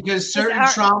 years old. Because certain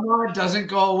trauma doesn't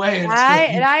go away.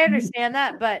 I understand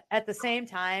that, but at the same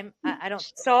time, I don't.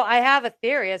 So I have a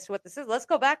theory as to what this is. Let's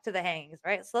go back to the hangings,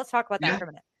 right? So let's talk about that for a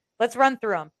minute. Let's run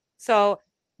through them. So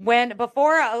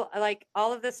before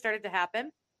all of this started to happen,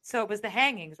 so it was the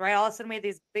hangings, right? All of a sudden we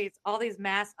had all these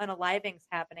mass unalivings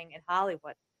happening in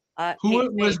Hollywood. Who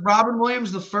was Robin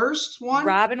Williams the first one?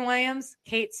 Robin Williams,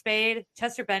 Kate Spade,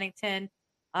 Chester Bennington.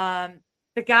 The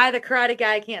karate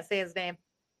guy, I can't say his name.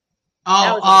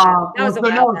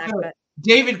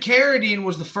 David Carradine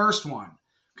was the first one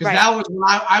because that was when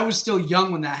I was still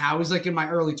young when that happened. I was like in my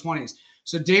early 20s.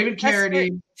 So David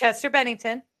Carradine, Chester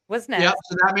Bennington was next. Yep.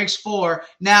 So that makes 4.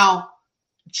 Now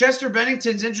Chester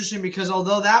Bennington's interesting because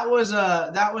although that was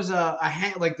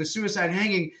like the suicide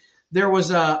hanging, there was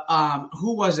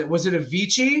who was it? Was it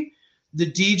Avicii? The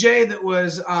DJ that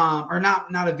was, or not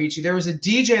Avicii. There was a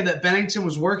DJ that Bennington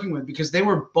was working with because they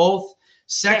were both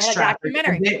sex trafficked.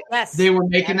 They were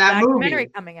making that movie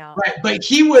coming out, right? But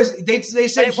he was. They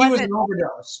said he was an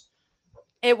overdose.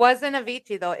 It wasn't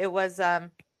Avicii though. It was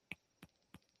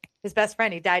his best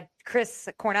friend. He died. Chris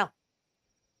Cornell.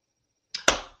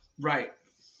 Right.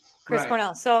 Chris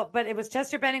Cornell. So, but it was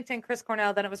Chester Bennington, Chris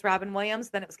Cornell. Then it was Robin Williams.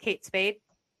 Then it was Kate Spade.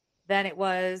 Then it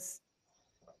was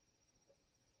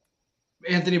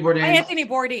Anthony Bourdain.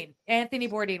 Anthony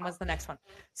Bourdain was the next one.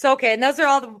 So, okay. And those are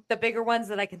all the bigger ones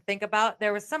that I can think about.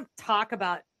 There was some talk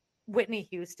about Whitney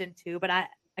Houston too, but I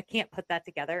can't put that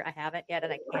together. I haven't yet.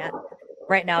 And I can't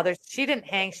right now. She didn't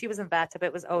hang. She was in bathtub.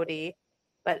 It was OD,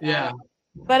 but yeah.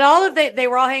 But all of they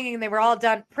were all hanging and they were all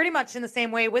done pretty much in the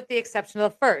same way with the exception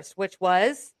of the first, which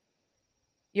was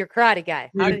your karate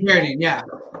guy. David Carradine, yeah.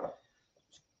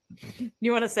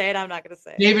 You want to say it? I'm not going to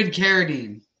say it. David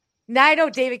Carradine. Now I know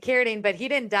David Carradine, but he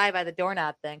didn't die by the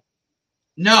doorknob thing.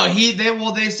 No,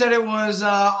 they said it was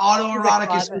autoerotic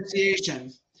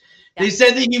asphyxiation. Yeah. They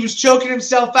said that he was choking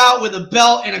himself out with a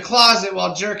belt in a closet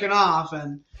while jerking off,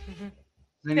 and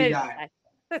then he died.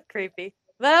 That's creepy.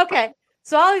 But okay,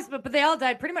 so all these, but they all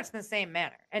died pretty much in the same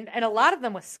manner, and a lot of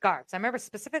them with scarves. I remember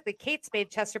specifically Kate Spade,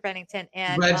 Chester Bennington,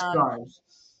 and red scarves.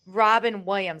 Robin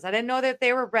Williams. I didn't know that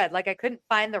they were red. Like I couldn't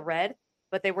find the red,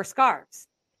 but they were scarves,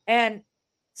 and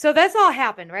so that's all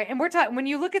happened, right? And we're talking when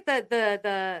you look at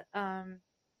the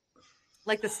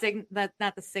like the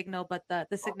not the signal, but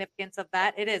the significance of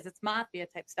that. It's mafia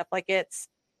type stuff. Like it's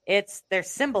there's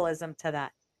symbolism to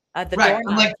that. Right,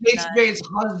 and like Kate Spade's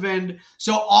husband.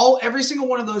 So every single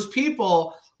one of those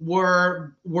people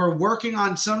were working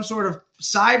on some sort of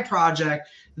side project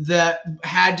that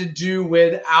had to do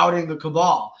with outing the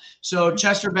cabal. So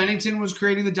Chester Bennington was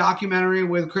creating the documentary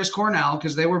with Chris Cornell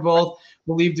because they were both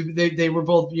believed they were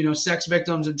both sex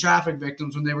victims and traffic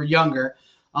victims when they were younger.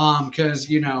 because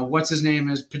what's his name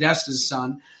is Podesta's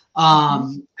son.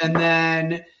 And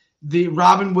then the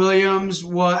Robin Williams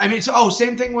was,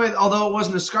 same thing with, although it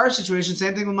wasn't a scar situation,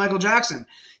 same thing with Michael Jackson.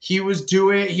 He was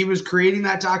creating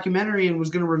that documentary and was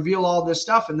going to reveal all this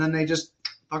stuff, and then they just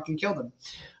fucking killed him.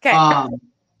 Okay.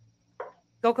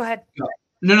 Go ahead. Go.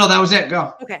 No, that was it.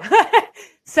 Go. Okay.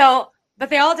 But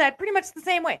they all died pretty much the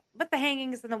same way, with the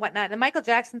hangings and the whatnot. The Michael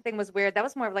Jackson thing was weird. That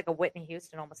was more of like a Whitney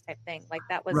Houston almost type thing. Like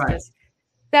that was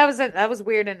that was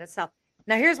weird in itself.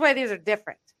 Now here's why these are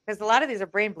different, because a lot of these are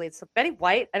brain bleeds. So Betty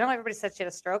White, I know everybody said she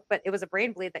had a stroke, but it was a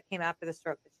brain bleed that came after the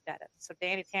stroke that she died of. So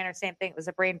Danny Tanner, same thing. It was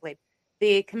a brain bleed.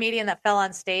 The comedian that fell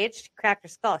on stage, she cracked her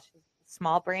skull. She's a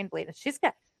small brain bleed, and she's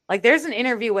got there's an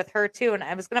interview with her too. And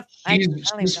I was gonna.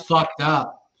 She's fucked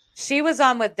up. She was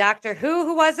on with Doctor Who.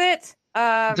 Who was it?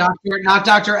 Not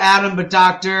Dr. Adam, but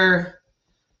Dr.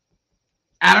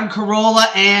 Adam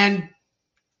Carolla and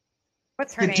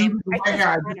what's her name?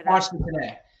 I just watched it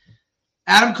today.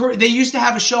 They used to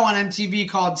have a show on MTV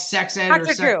called Sex Ed.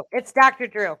 Dr. Drew. It's Dr.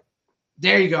 Drew.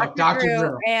 There you go, Dr.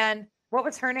 Drew. And what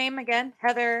was her name again?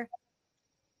 Heather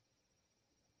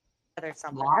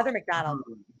something. Heather McDonald.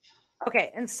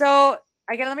 Okay, and so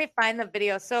let me find the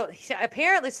video. So she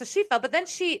fell, but then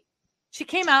she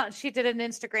came out and she did an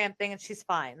Instagram thing and she's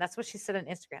fine. That's what she said on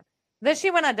Instagram. Then she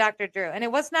went on Dr. Drew, and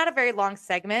it was not a very long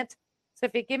segment. So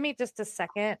if you give me just a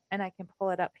second and I can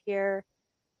pull it up here.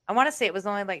 I want to say it was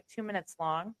only like 2 minutes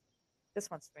long.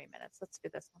 This one's 3 minutes. Let's do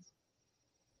this one.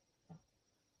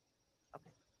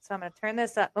 Okay. So I'm going to turn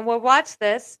this up and we'll watch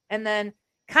this, and then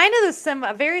kind of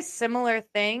a very similar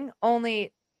thing,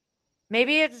 only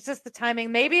maybe it's just the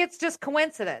timing. Maybe it's just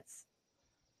coincidence.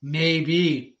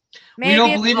 Maybe we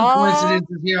don't believe in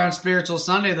coincidences here on Spiritual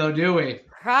Sunday, though, do we?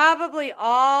 Probably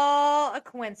all a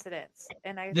coincidence.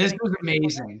 And this was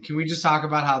amazing. Can we just talk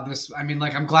about how this? I mean,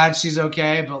 I'm glad she's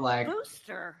okay, but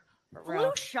booster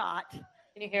flu shot. Can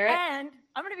you hear it? And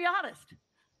I'm going to be honest,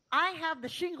 I have the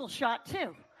shingle shot too,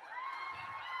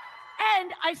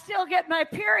 and I still get my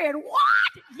period. What?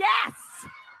 Yes.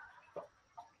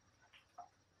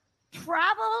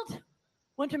 Traveled,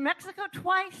 went to Mexico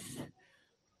twice.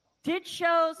 Did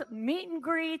shows, meet and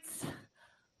greets,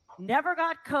 never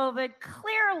got COVID.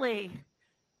 Clearly,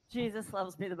 Jesus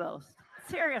loves me the most.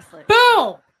 Seriously.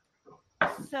 Boom!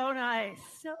 So nice.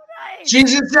 So nice.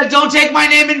 Jesus said, "Don't take my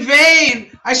name in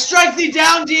vain. I strike thee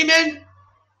down, demon."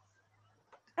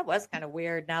 That was kind of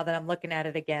weird now that I'm looking at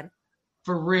it again.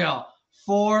 For real.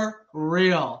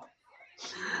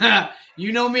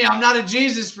 You know me, I'm not a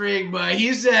Jesus freak, but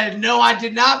he said, "No, I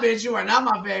did not, bitch. You are not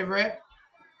my favorite."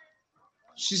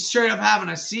 She's straight up having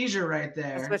a seizure right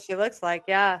there. That's what she looks like,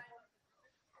 yeah.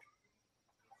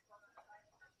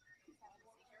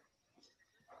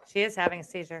 She is having a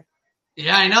seizure.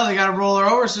 Yeah, I know. They got to roll her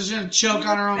over so she's going to choke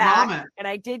on her own vomit. And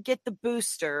I did get the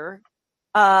booster,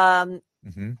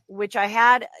 which I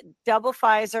had double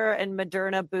Pfizer and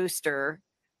Moderna booster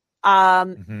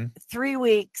 3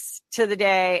 weeks to the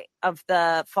day of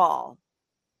the fall.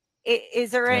 Is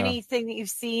there anything that you've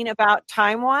seen about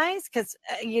time-wise? Because,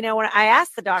 when I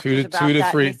asked the doctors about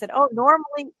that, they said,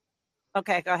 normally.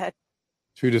 Okay, go ahead.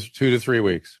 2 to 3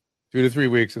 weeks. 2 to 3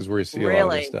 weeks is where you see a lot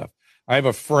of this stuff. I have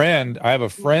a friend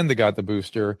that got the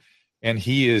booster, and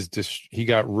he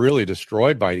got really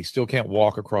destroyed by it. He still can't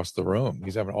walk across the room.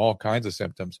 He's having all kinds of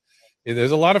symptoms.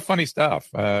 There's a lot of funny stuff.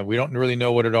 We don't really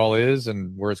know what it all is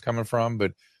and where it's coming from,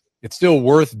 but it's still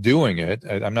worth doing it.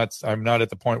 I'm not at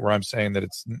the point where I'm saying that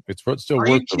it's still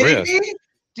worth the risk.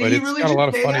 But it's got a lot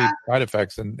of funny side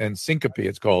effects, and syncope,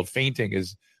 it's called. Fainting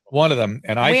is one of them.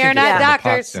 And I think it's the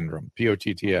POTS syndrome,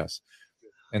 POTTS.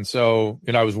 And so,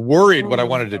 I was worried. What I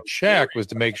wanted to check was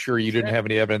to make sure you didn't have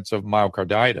any evidence of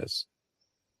myocarditis.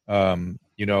 When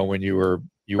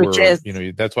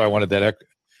that's why I wanted that,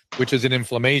 which is an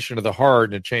inflammation of the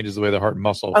heart, and it changes the way the heart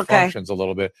muscle functions a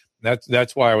little bit.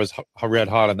 That's why I was red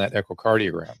hot on that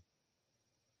echocardiogram.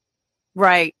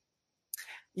 Right.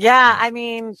 Yeah. I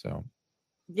mean,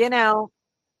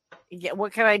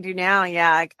 what can I do now?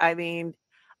 Yeah. I mean,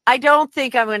 I don't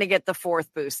think I'm going to get the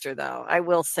fourth booster, though. I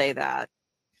will say that.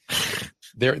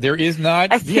 There is not.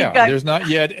 There's not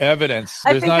yet evidence.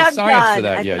 There's not science for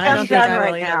that yet. I'm done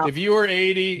right now. If you were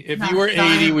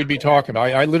 80, we'd be talking.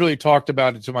 I literally talked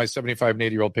about it to my 75 and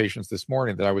 80-year-old patients this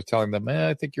morning, that I was telling them,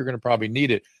 I think you're going to probably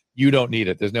need it. You don't need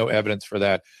it. There's no evidence for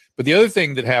that. But the other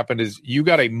thing that happened is you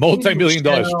got a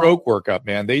multi-million-dollar stroke workup,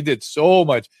 man. They did so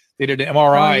much. They did an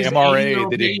MRI, MRA.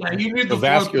 They did the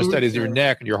vascular studies of your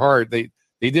neck and your heart. They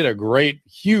did a great,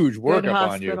 huge workup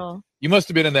on you. You must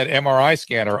have been in that MRI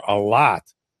scanner a lot.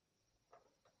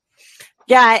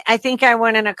 Yeah, I think I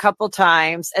went in a couple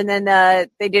times, and then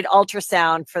they did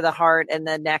ultrasound for the heart and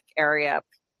the neck area.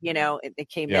 They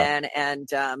came in, and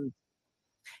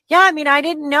I mean, I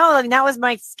didn't know. I mean, that was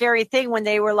my scary thing when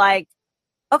they were like,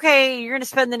 "Okay, you're going to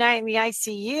spend the night in the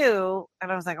ICU,"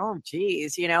 and I was like, "Oh,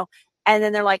 geez," And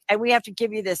then they're like, "And we have to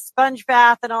give you this sponge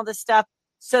bath and all this stuff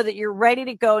so that you're ready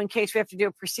to go in case we have to do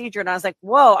a procedure." And I was like,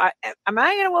 "Whoa, am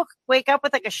I going to wake up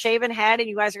with like a shaven head and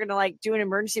you guys are going to like do an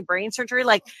emergency brain surgery?"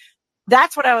 Like,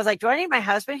 that's what I was like, do I need my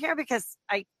husband here? Because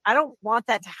I don't want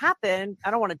that to happen.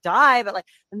 I don't want to die. But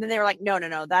and then they were like, no,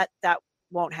 that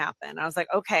won't happen. I was like,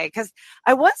 okay. Cause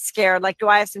I was scared. Like, do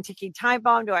I have some ticking time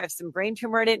bomb? Do I have some brain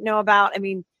tumor I didn't know about? I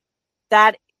mean,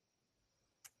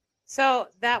 So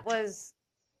that was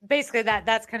basically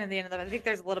that's kind of the end of it. I think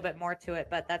there's a little bit more to it,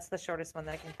 but that's the shortest one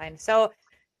that I can find. So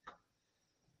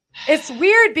it's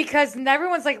weird because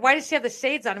everyone's like, why does she have the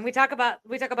shades on? And we talk about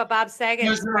Bob Saget.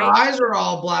 Because her eyes are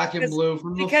all black and blue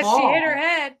from the fall. Because she hit her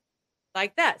head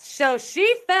like that. So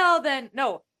she fell,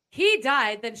 he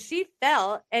died, then she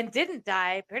fell and didn't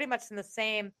die pretty much in the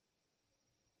same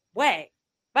way.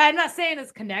 But I'm not saying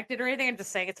it's connected or anything. I'm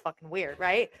just saying it's fucking weird,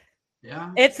 right?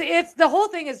 Yeah. It's the whole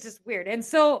thing is just weird. And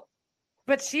so,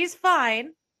 but she's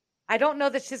fine. I don't know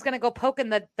that she's going to go poking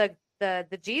the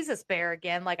Jesus bear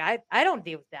again. Like I don't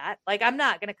deal with that. Like I'm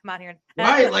not gonna come out here and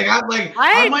right. I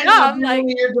might not be one of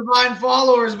your divine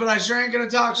followers, but I sure ain't gonna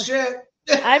talk shit.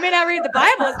 I may not read the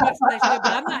Bible as much as I should,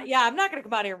 but I'm not. Yeah, I'm not gonna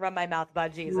come out here and run my mouth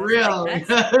about Jesus. Really?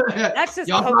 That's just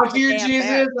y'all talk to your Jesus.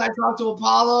 Bear. I talk to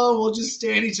Apollo. We'll just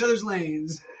stay in each other's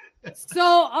lanes.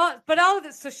 So, but all of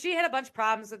this. So she had a bunch of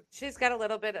problems. She's got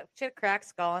she had a cracked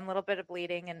skull and a little bit of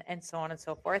bleeding and so on and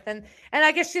so forth. And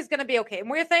I guess she's going to be okay. And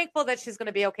we're thankful that she's going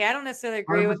to be okay. I don't necessarily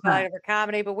agree 100%. With the light of her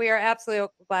comedy, but we are absolutely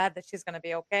glad that she's going to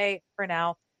be okay for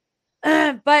now.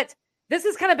 But this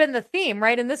has kind of been the theme,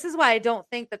 right? And this is why I don't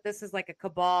think that this is like a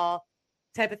cabal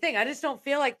type of thing. I just don't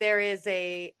feel like there is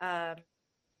a. Not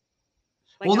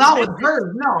with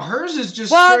hers. No, hers is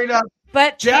just straight up.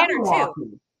 But Tanner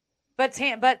too. But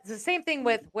the same thing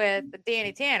with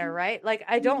Danny Tanner, right? Like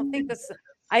I don't think this.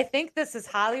 I think this is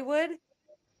Hollywood.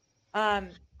 I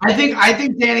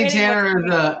think Danny Tanner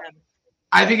is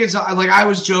I think it's like I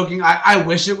was joking. I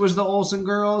wish it was the Olsen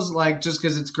girls, like just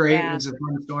because it's great. Yeah. It's a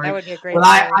fun story. That would be a great. But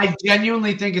I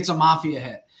genuinely think it's a mafia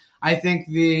hit. I think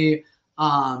the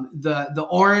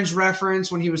orange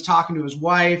reference when he was talking to his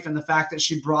wife and the fact that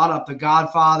she brought up The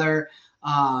Godfather.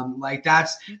 Like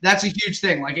that's a huge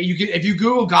thing. Like if you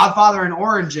Google Godfather and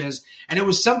oranges, and it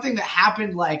was something that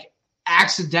happened like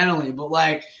accidentally, but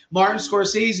like Martin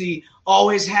Scorsese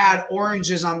always had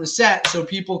oranges on the set so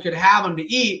people could have them to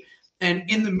eat. And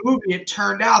in the movie, it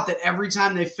turned out that every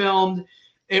time they filmed,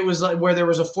 it was like where there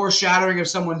was a foreshadowing of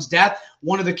someone's death,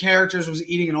 one of the characters was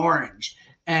eating an orange.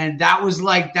 And that was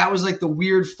like the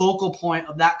weird focal point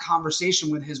of that conversation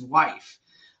with his wife.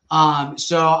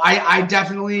 So I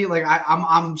definitely like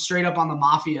I'm straight up on the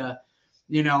mafia,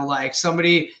 like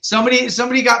somebody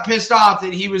got pissed off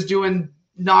that he was doing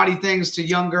naughty things to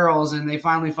young girls and they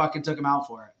finally fucking took him out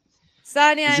for it.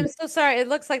 Sonia, I'm so sorry. It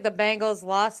looks like the Bengals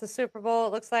lost the Super Bowl.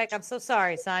 It looks like. I'm so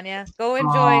sorry, Sonia. Go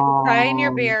enjoy. Cry in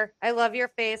your beer. I love your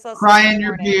face. Cry in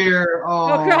your beer.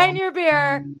 Go cry in your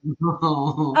beer.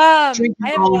 I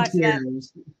haven't watched that.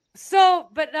 So,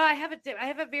 but no, I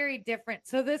have a very different.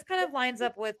 So this kind of lines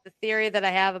up with the theory that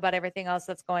I have about everything else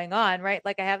that's going on, right?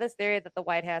 Like I have this theory that the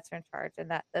white hats are in charge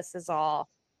and that this is all,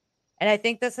 and I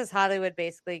think this is Hollywood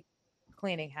basically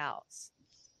cleaning house.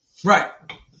 Right.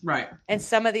 And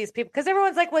some of these people, because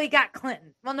everyone's like, well, he got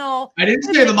Clinton. Well, no. I didn't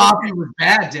say the mafia was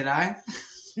bad, did I?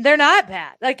 They're not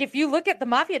bad. Like, if you look at the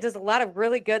mafia, does a lot of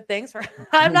really good things for.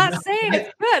 I'm not saying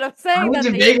it's good. I'm saying I was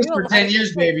in Vegas for 10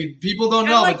 years, baby. People don't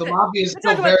know, but the mafia is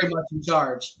still very much in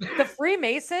charge. The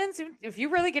Freemasons, if you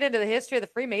really get into the history of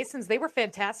the Freemasons, they were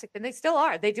fantastic, and they still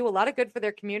are. They do a lot of good for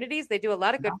their communities. They do a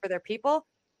lot of good for their people.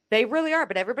 They really are,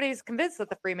 but everybody's convinced that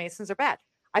the Freemasons are bad.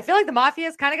 I feel like the mafia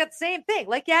has kind of got the same thing.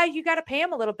 Like, yeah, you got to pay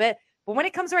them a little bit, but when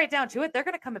it comes right down to it, they're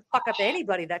going to come and fuck up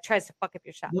anybody that tries to fuck up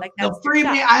your shop. Like that's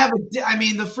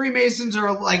the Freemasons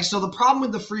are like, so the problem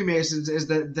with the Freemasons is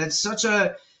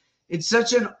that it's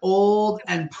such an old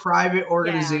and private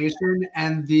organization,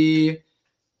 and the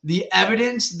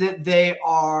evidence that they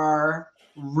are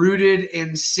rooted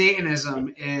in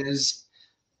Satanism is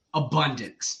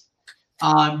abundant.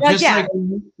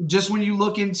 Just when you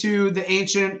look into the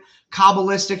ancient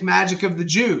Kabbalistic magic of the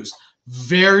Jews,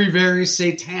 very, very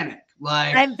satanic.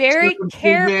 Like I'm very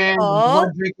careful.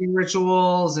 Blood drinking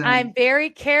rituals. I'm very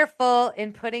careful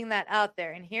in putting that out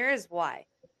there, and here is why: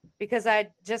 because I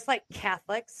just like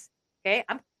Catholics. Okay,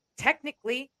 I'm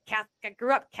technically Catholic. I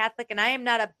grew up Catholic, and I am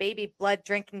not a baby blood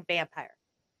drinking vampire.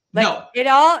 Like, no. It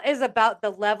all is about the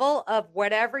level of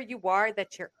whatever you are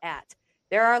that you're at.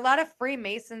 There are a lot of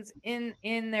Freemasons in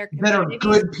their community that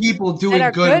are good people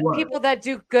doing good work. People that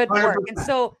do good 100%. work. And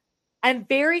so I'm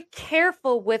very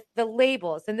careful with the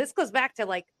labels. And this goes back to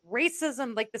like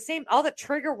racism, like the same, all the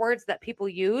trigger words that people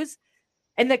use.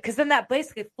 And because then that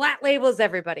basically flat labels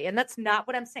everybody. And that's not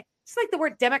what I'm saying. It's like the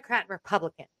word Democrat and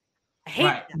Republican. I hate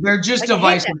that. They're just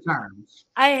divisive terms.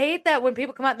 I hate that when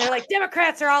people come out and they're like,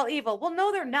 Democrats are all evil. Well,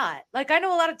 no, they're not. Like, I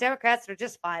know a lot of Democrats that are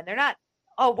just fine. They're not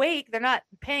awake. They're not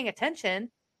paying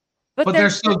attention. But they're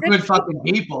still good fucking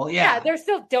people. Yeah. They're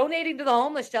still donating to the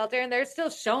homeless shelter and they're still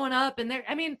showing up. And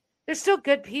they're still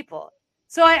good people.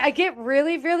 So I get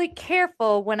really, really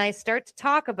careful when I start to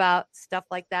talk about stuff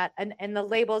like that and the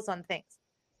labels on things.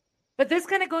 But this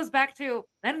kind of goes back to,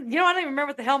 and I don't even remember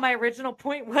what the hell my original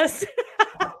point was.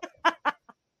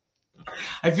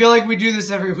 I feel like we do this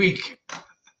every week. But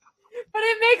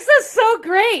it makes us so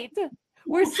great.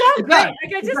 We're so great.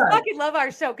 Like, I just fucking love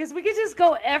our show because we can just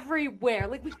go everywhere.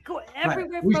 Like, we go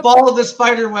everywhere. We follow the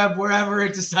spider web wherever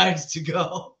it decides to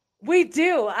go. We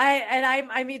do.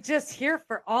 I mean, just here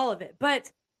for all of it.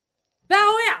 But,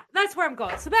 that's where I'm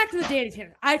going. So back to the Danny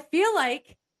Tanner. I feel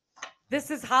like this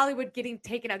is Hollywood getting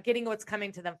taken out, getting what's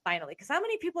coming to them finally. Because how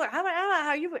many people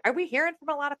are we hearing from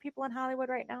a lot of people in Hollywood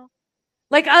right now?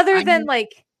 Like, other than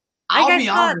I'll be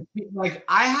honest, like,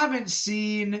 I haven't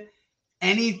seen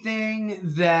anything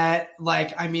that,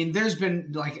 like, I mean, there's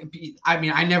been, like, I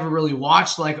mean, I never really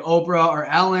watched, like, Oprah or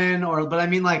Ellen, but I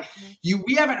mean, like,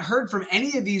 we haven't heard from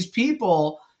any of these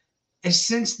people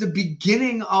since the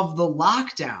beginning of the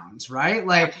lockdowns, right?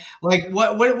 Like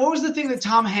what was the thing that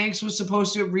Tom Hanks was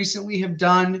supposed to recently have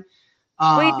done?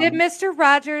 We did Mr.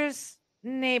 Rogers'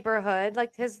 Neighborhood,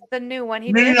 like the new one.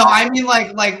 No. I mean,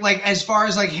 like as far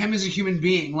as like him as a human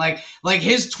being, like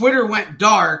his Twitter went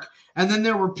dark, and then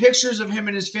there were pictures of him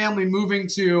and his family moving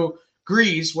to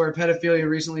Greece, where pedophilia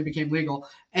recently became legal,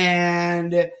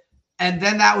 and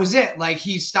then that was it. Like,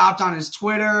 he stopped on his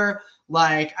Twitter.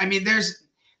 Like, I mean,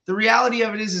 the reality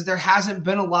of it is there hasn't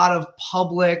been a lot of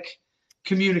public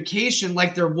communication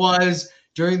like there was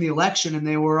during the election, and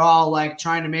they were all like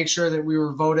trying to make sure that we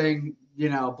were voting,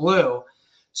 blue.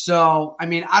 So, I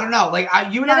mean, I don't know. Like,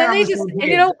 you and I are on the same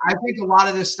page. I think a lot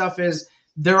of this stuff is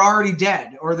they're already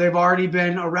dead, or they've already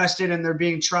been arrested and they're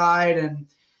being tried, and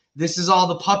this is all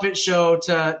the puppet show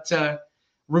to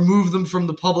remove them from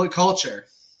the public culture.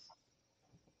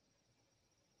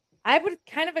 I would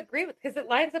kind of agree with, because it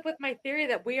lines up with my theory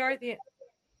that we are the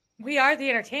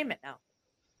entertainment now.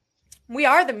 We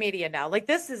are the media now. Like,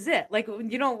 this is it. Like,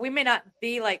 we may not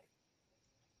be like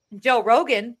Joe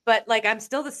Rogan, but like, I'm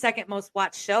still the second most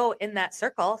watched show in that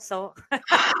circle. So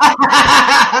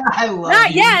I love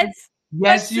not you. Yet.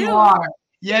 Yes, you are.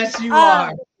 Yes, you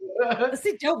are. Let's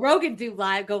see Joe Rogan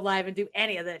go live and do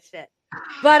any of this shit.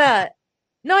 But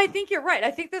no, I think you're right. I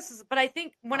think but I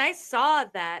think when I saw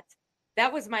that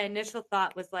was my initial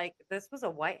thought, was like, this was a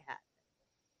white hat.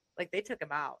 Like, they took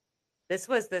him out. This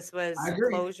was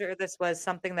closure. This was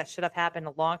something that should have happened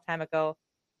a long time ago.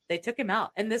 They took him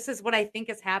out. And this is what I think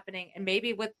is happening. And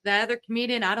maybe with the other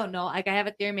comedian, I don't know. Like, I have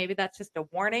a theory. Maybe that's just a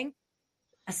warning.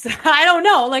 So, I don't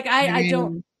know. Like, I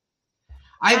don't.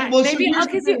 Well, so here's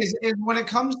the thing is when it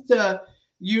comes to,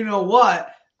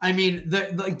 what, I mean,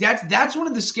 that's one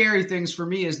of the scary things for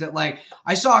me, is that, like,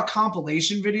 I saw a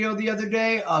compilation video the other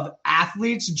day of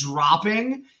athletes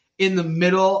dropping in the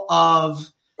middle of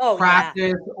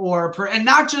practice, and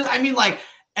not just, I mean, like,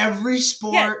 every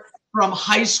sport from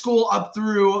high school up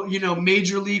through,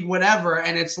 major league, whatever.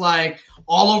 And it's like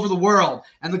all over the world.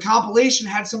 And the compilation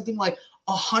had something like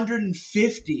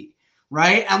 150,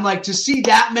 right? And like, to see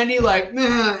that many, like,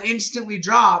 instantly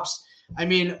drops, I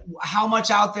mean, how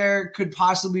much out there could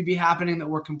possibly be happening that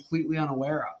we're completely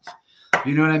unaware of?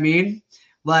 You know what I mean?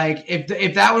 Like,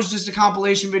 if that was just a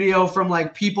compilation video from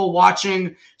like people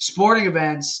watching sporting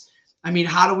events, I mean,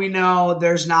 how do we know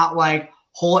there's not like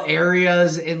whole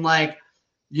areas in like,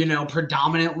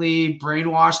 predominantly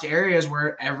brainwashed areas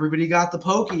where everybody got the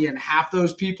pokey and half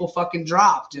those people fucking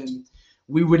dropped and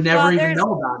we would never even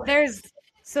know about it?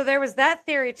 So there was that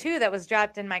theory too that was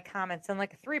dropped in my comments, and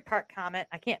like a 3-part comment.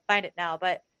 I can't find it now,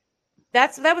 but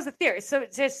that was the theory. So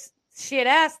she had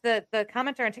asked the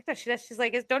commenter on TikTok. She's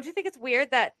like, "Don't you think it's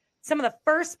weird that some of the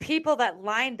first people that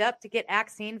lined up to get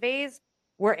Axine Vase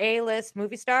were A-list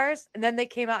movie stars, and then they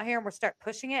came out here and were start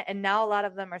pushing it, and now a lot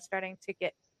of them are starting to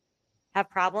have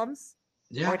problems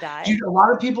or die." Dude, a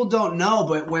lot of people don't know,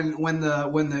 but when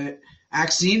the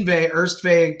Axine Vase, Erst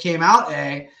Vase came out,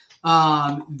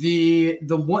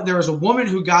 there was a woman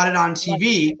who got it on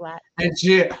TV, and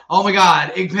she, oh my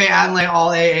God, ik pay Adelaide all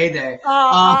AA day.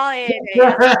 All AA day.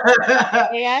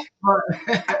 Yeah.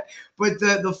 But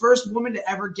the first woman to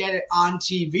ever get it on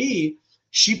TV,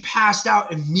 she passed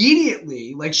out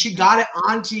immediately. Like, she got it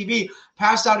on TV,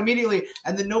 passed out immediately,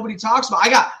 and then nobody talks about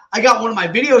it. I got one of my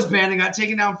videos banned and got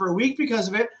taken down for a week because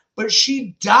of it, but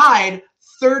she died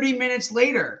 30 minutes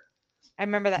later. I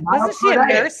remember that. Wasn't she a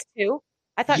nurse too?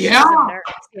 I thought she was a nurse.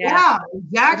 Yeah,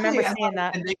 exactly. I remember seeing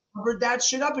that. And they covered that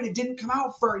shit up, and it didn't come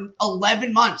out for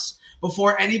 11 months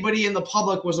before anybody in the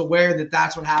public was aware that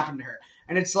that's what happened to her.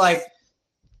 And it's like,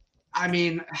 I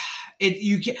mean,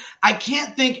 I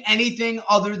can't think anything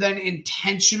other than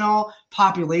intentional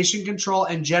population control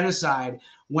and genocide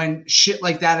when shit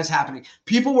like that is happening.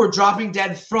 People were dropping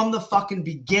dead from the fucking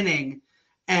beginning,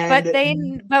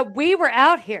 but we were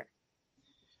out here.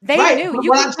 They knew.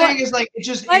 What I'm saying is, like, it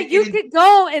just. But you could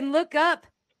go and look up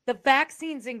the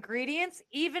vaccine's ingredients,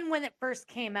 even when it first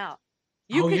came out.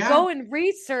 You could go and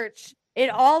research it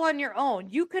all on your own.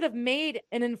 You could have made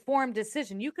an informed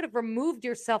decision. You could have removed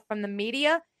yourself from the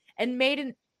media and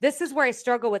this is where I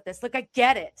struggle with this. Like, I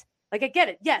get it.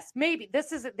 Yes, maybe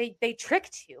this is it. They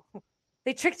tricked you.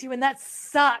 They tricked you, and that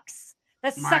sucks.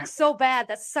 That sucks so bad.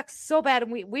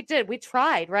 And we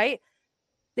tried, right?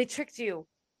 They tricked you.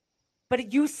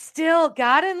 But you still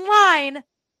got in line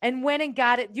and went and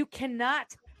got it. You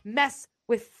cannot mess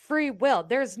with free will.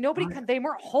 There's nobody. They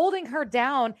weren't holding her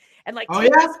down and like. Oh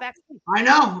yeah,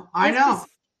 I know.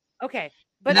 Okay,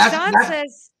 but Sean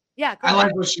says, "Yeah." I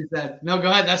like what she said. No,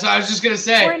 go ahead. That's what I was just gonna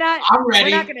say. I'm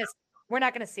ready. We're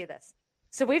not gonna see this.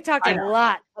 So we've talked a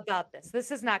lot about this.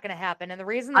 This is not going to happen, and the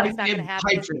reason that it's not going to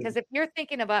happen is because if you're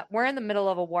thinking about, we're in the middle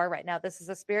of a war right now. This is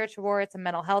a spiritual war. It's a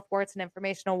mental health war. It's an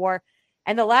informational war.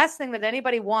 And the last thing that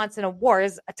anybody wants in a war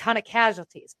is a ton of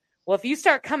casualties. Well, if you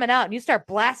start coming out and you start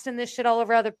blasting this shit all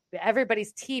over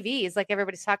everybody's TVs, like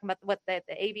everybody's talking about the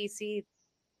ABC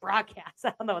broadcast.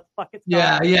 I don't know what the fuck it's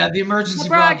called. Yeah, the emergency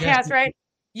broadcast, right?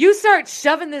 You start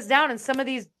shoving this down in some of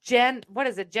these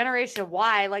Generation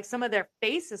Y, like some of their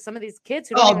faces, some of these kids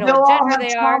who don't even know what gender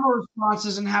they are.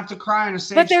 Responses and have to cry in a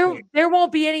safe But there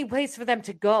won't be any place for them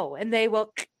to go, and they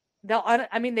won't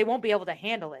be able to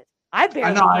handle it. I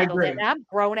barely handled it. I'm a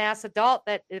grown-ass adult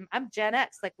that I'm Gen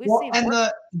X. Like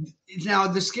now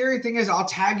the scary thing is, I'll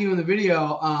tag you in the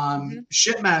video.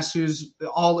 Shitmess,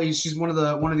 she's one of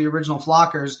the original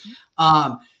flockers.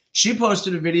 She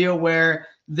posted a video where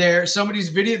they're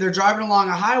driving along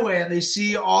a highway and they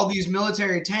see all these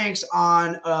military tanks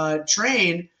on a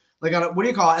train, like on what do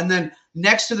you call it? And then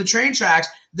next to the train tracks,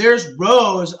 there's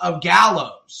rows of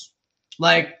gallows,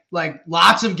 like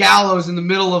lots of gallows in the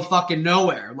middle of fucking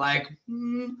nowhere. Like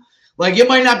it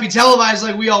might not be televised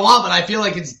like we all want, but I feel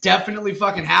like it's definitely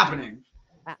fucking happening.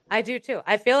 I do too.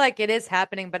 I feel like it is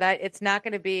happening, but it's not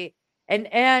going to be.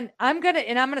 And I'm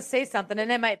gonna say something, and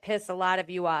it might piss a lot of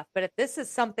you off. But if this is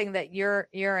something that you're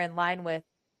in line with,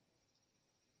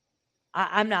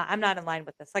 I'm not in line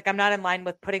with this. Like, I'm not in line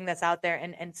with putting this out there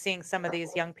and seeing some of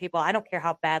these young people. I don't care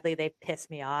how badly they piss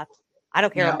me off. I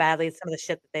don't care how badly some of the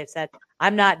shit that they've said.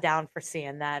 I'm not down for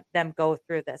seeing them go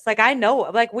through this. Like, I know,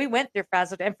 like, we went through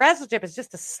Frazzle, and Frazzle Chip is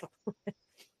just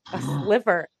a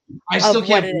sliver. I still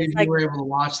can't believe you were able to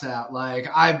watch that. Like,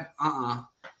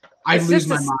 I'd lose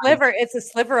my mind. It's a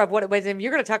sliver of what it was. And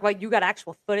you're going to talk about, you got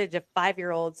actual footage of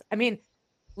 5-year-olds. I mean,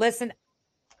 listen,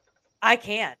 I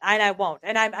can't, and I won't.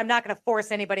 And I'm not going to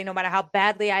force anybody, no matter how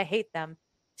badly I hate them,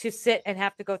 to sit and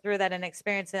have to go through that and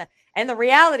experience that. And the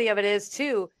reality of it is,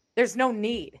 too, there's no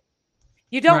need.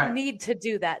 You don't need to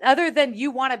do that other than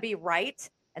you want to be right.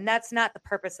 And that's not the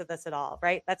purpose of this at all,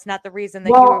 right? That's not the reason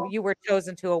that you were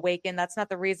chosen to awaken. That's not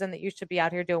the reason that you should be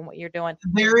out here doing what you're doing.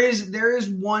 There is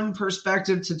one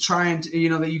perspective to try and,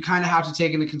 that you kind of have to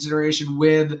take into consideration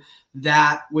with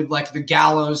like the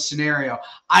gallows scenario.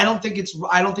 I don't think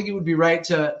it would be right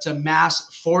to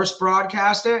mass force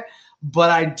broadcast it,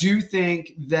 but I do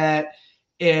think that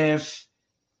if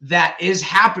that is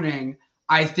happening,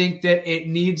 I think that it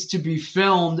needs to be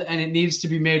filmed and it needs to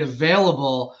be made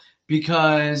available,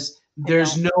 because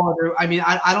there's no other. I mean,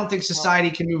 I don't think society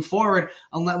can move forward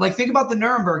unless, like, think about the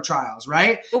Nuremberg trials,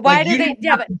 right? But why like, do they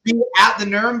have to be at the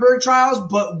Nuremberg trials,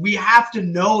 but we have to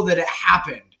know that it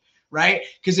happened, right?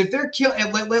 Because if they're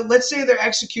let's say they're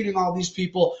executing all these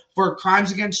people for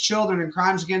crimes against children and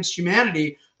crimes against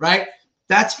humanity, right?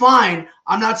 That's fine.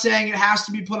 I'm not saying it has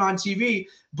to be put on TV,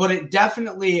 but it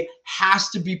definitely has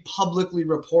to be publicly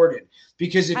reported.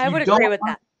 Because if I would agree with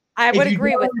that. I would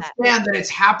agree with that. If you don't understand that it's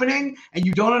happening, and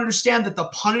you don't understand that the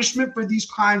punishment for these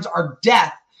crimes are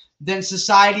death, then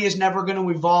society is never going to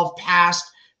evolve past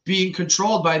being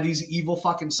controlled by these evil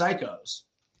fucking psychos.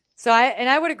 So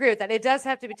I would agree with that. It does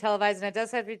have to be televised, and it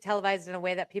does have to be televised in a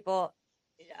way that people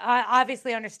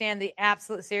obviously understand the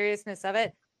absolute seriousness of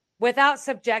it without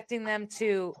subjecting them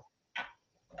to.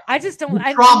 I just don't.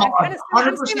 Trauma,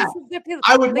 100%.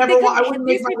 I would never. I wouldn't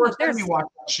make my worst enemy watch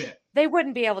that shit. They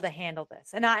wouldn't be able to handle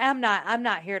this, and I'm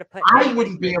not here to put. I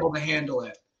wouldn't be able to handle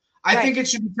it. I think it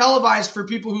should be televised for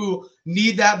people who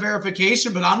need that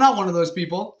verification, but I'm not one of those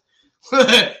people.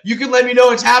 You can let me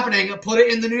know it's happening. Put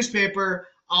it in the newspaper.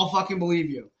 I'll fucking believe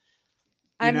you.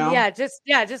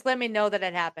 Just let me know that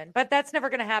it happened. But that's never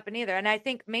going to happen either. And I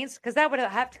think because that would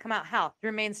have to come out how?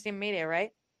 Through mainstream media,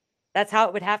 right? That's how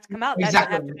it would have to come out. Exactly. That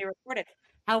would have to be reported.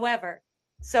 However,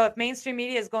 so if mainstream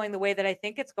media is going the way that I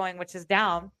think it's going, which is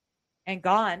down and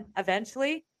gone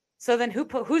eventually, so then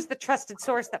who's the trusted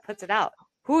source that puts it out?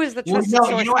 Who is the trusted source?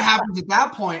 You know what happens at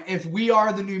that point? If we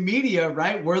are the new media,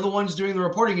 right? We're the ones doing the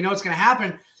reporting. You know what's going to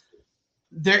happen?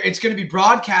 It's going to be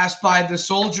broadcast by the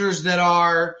soldiers that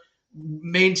are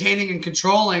maintaining and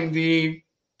controlling the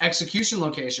execution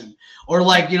location. Or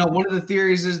one of the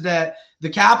theories is that the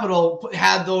Capitol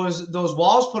had those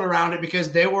walls put around it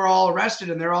because they were all arrested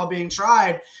and they're all being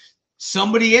tried.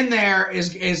 Somebody in there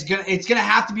it's going to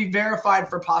have to be verified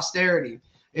for posterity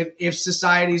if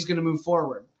society is going to move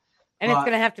forward. And it's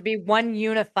going to have to be one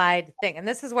unified thing. And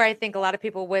this is where I think a lot of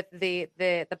people with the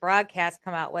broadcast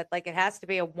come out with, it has to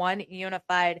be a one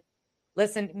unified,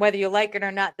 listen, whether you like it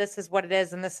or not, this is what it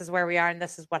is, and this is where we are, and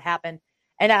this is what happened.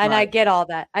 And I get all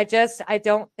that. I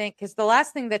don't think, because the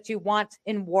last thing that you want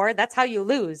in war, that's how you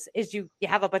lose, is you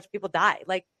have a bunch of people die.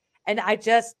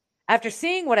 After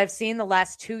seeing what I've seen the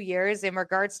last 2 years in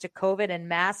regards to COVID and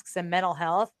masks and mental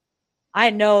health,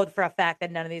 I know for a fact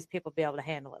that none of these people will be able to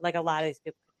handle it. A lot of these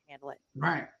people handle it.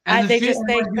 Right. And the fear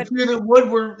that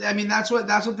would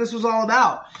that's what this was all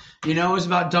about. It was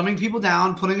about dumbing people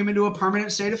down, putting them into a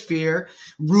permanent state of fear,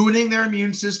 ruining their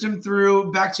immune system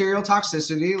through bacterial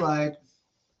toxicity.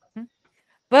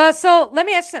 But so let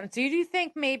me ask you something. Do you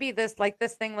think maybe this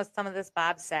thing with some of this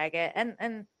Bob Saget and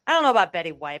I don't know about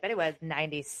Betty White. Betty White was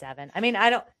 97. I mean,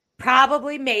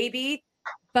 maybe,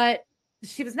 but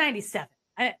she was 97.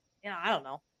 I don't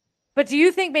know. But do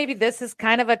you think maybe this is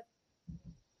kind of a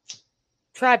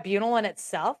tribunal in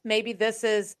itself? Maybe this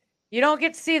is, you don't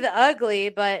get to see the ugly,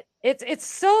 but it's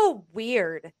so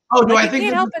weird. Oh, do I think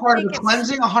this is part of the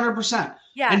cleansing? 100%.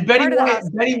 Yeah. And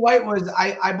Betty White was,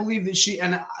 I believe that she,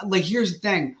 and here's the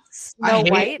thing. I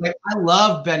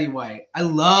love Betty White. I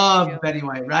love Betty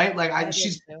White, right?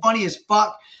 She's funny as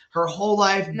fuck. Her whole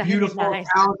life, beautiful,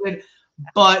 talented.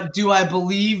 But do I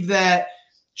believe that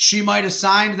she might have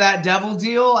signed that devil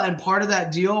deal? And part of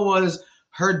that deal was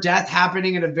her death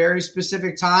happening at a very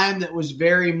specific time that was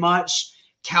very much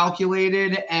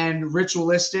calculated and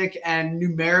ritualistic and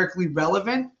numerically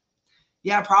relevant?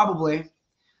 Yeah, probably.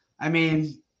 I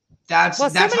mean, that's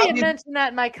somebody had mentioned that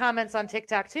in my comments on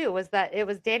TikTok too, was that it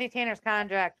was Danny Tanner's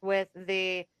contract with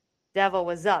the devil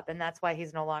was up, and that's why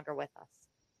he's no longer with us.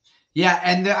 Yeah,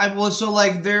 and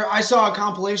I saw a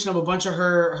compilation of a bunch of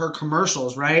her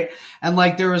commercials, right? And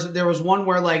there was one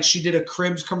where she did a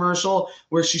Cribs commercial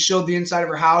where she showed the inside of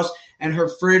her house and her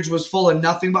fridge was full of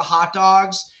nothing but hot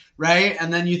dogs, right?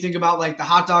 And then you think about the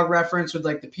hot dog reference with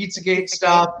the Pizzagate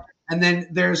stuff, and then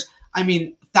there's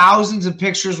thousands of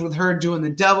pictures with her doing the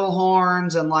devil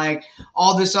horns and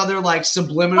all this other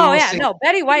subliminal. Oh yeah, no,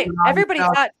 Betty White. Everybody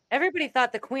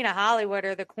thought the Queen of Hollywood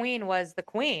or the Queen was the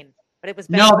Queen. But it was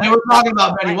Betty White. They were talking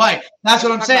about Betty White. That's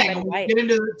what I'm saying. When we get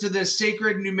into the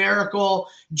sacred numerical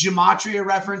gematria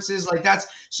references, that's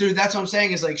what I'm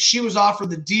saying is she was offered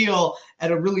the deal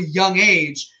at a really young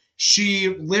age. She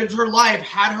lived her life,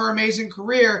 had her amazing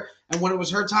career, and when it was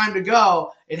her time to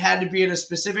go, it had to be at a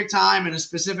specific time in a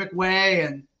specific way,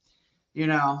 and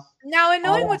Now, and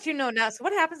knowing what you know now, so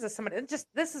what happens to somebody?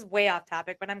 This is way off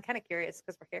topic, but I'm kind of curious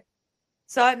because we're here.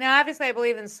 So now, obviously, I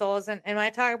believe in souls, and when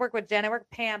I work with Jen, I work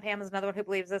with Pam. Pam is another one who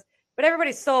believes this. But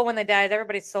everybody's soul, when they die,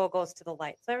 everybody's soul goes to the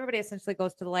light. So everybody essentially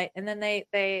goes to the light, and then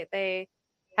they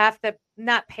have to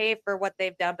not pay for what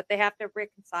they've done, but they have to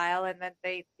reconcile, and then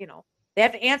they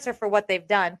have to answer for what they've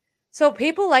done. So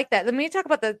people like that. Let me talk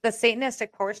about the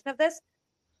Satanistic portion of this.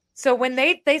 So when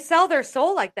they sell their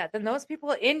soul like that, then those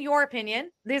people, in your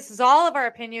opinion, this is all of our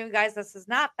opinion, guys. This is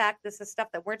not fact. This is stuff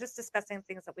that we're just discussing,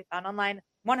 things that we found online,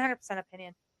 100%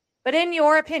 opinion. But in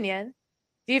your opinion,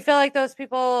 do you feel like those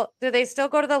people, do they still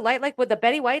go to the light? Would the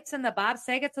Betty Whites and the Bob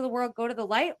Sagets of the world go to the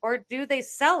light, or do they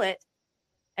sell it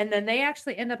and then they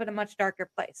actually end up in a much darker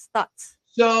place? Thoughts?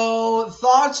 So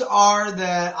thoughts are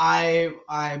that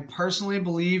I personally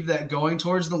believe that going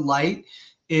towards the light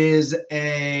is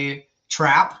a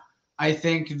trap. I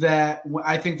think that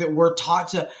we're taught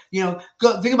to,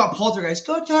 go think about Poltergeist.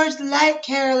 Go towards the light,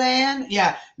 Carol Ann.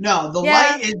 Yeah, no, the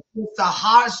light is just a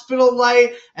hospital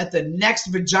light at the next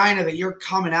vagina that you're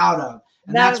coming out of,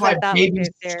 and that's why babies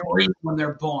scream when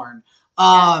they're born.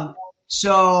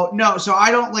 So I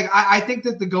don't like. I think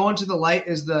that the going to the light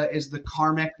is the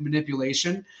karmic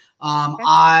manipulation.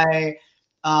 I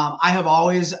have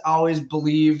always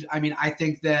believed. I mean, I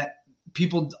think that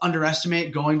people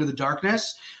underestimate going to the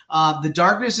darkness. The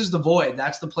darkness is the void.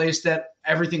 That's the place that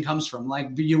everything comes from.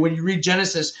 Like when you read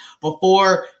Genesis,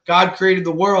 before God created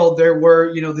the world, there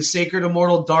were, the sacred,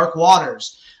 immortal, dark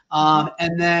waters.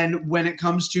 And then when it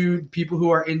comes to people who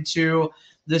are into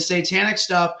the satanic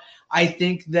stuff, I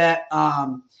think that,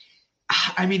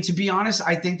 to be honest,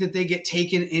 I think that they get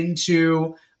taken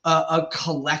into a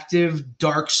collective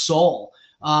dark soul.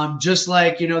 Just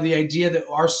like, the idea that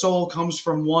our soul comes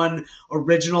from one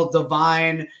original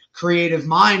divine creative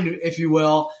mind, if you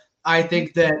will. I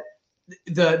think that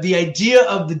the idea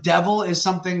of the devil is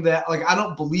something that, like, I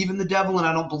don't believe in the devil and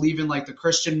I don't believe in like the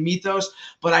Christian mythos,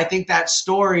 but I think that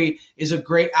story is a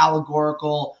great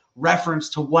allegorical reference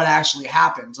to what actually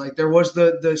happens. Like there was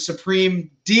the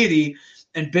supreme deity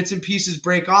and bits and pieces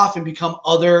break off and become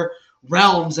other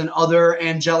realms and other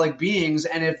angelic beings.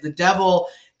 And if the devil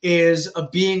is a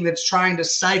being that's trying to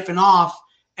siphon off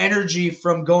energy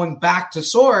from going back to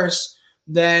source,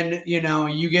 then,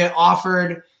 you get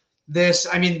offered this,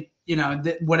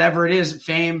 whatever it is,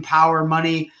 fame, power,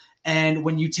 money. And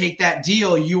when you take that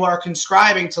deal, you are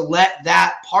conscribing to let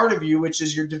that part of you, which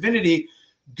is your divinity,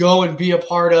 go and be a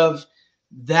part of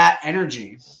that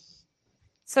energy.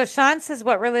 So Sean says,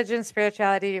 what religion,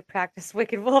 spirituality do you practice,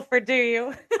 Wicked Wolf, or do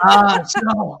you?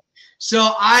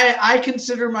 So I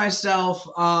consider myself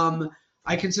an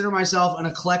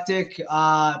eclectic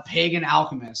pagan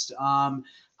alchemist.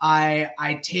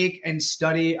 I take and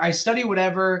study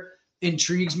whatever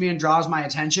intrigues me and draws my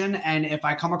attention. And if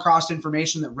I come across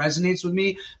information that resonates with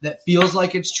me, that feels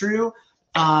like it's true,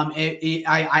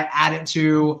 I add it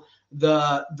to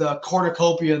the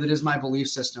cornucopia that is my belief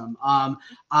system.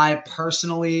 I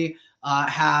personally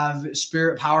have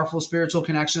powerful spiritual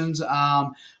connections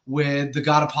with the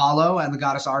god Apollo and the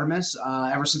goddess Artemis.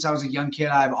 Ever since I was a young kid,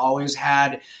 I've always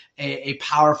had a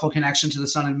powerful connection to the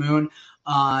sun and moon.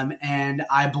 And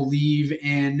I believe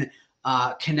in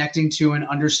connecting to and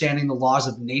understanding the laws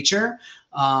of nature.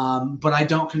 But I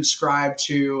don't conscribe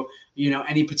to,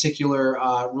 any particular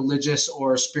religious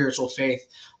or spiritual faith.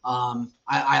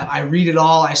 I read it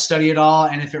all, I study it all,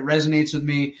 and if it resonates with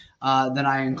me, then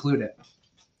I include it.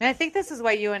 And I think this is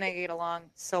why you and I get along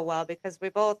so well, because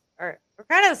we're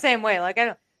kind of the same way. Like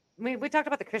we talked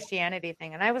about the Christianity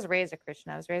thing, and I was raised a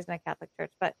Christian. I was raised in a Catholic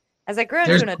church, but as I grew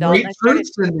into an adult,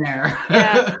 fruits in there.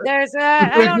 Yeah, there's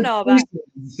I don't know about.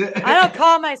 I don't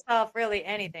call myself really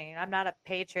anything. I'm not a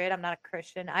patriot. I'm not a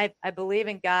Christian. I believe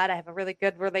in God. I have a really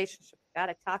good relationship with God.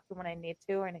 I talk to him when I need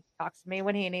to, and he talks to me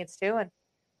when he needs to, and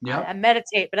I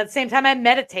meditate. But at the same time, I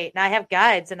meditate, and I have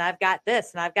guides, and I've got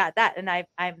this, and I've got that, and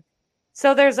I'm.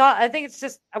 So there's all. I think it's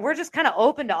just we're just kind of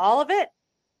open to all of it,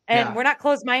 and we're not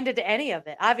closed-minded to any of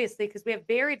it, obviously, because we have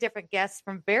very different guests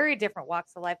from very different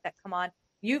walks of life that come on.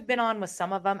 You've been on with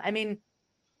some of them. I mean,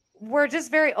 we're just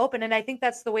very open, and I think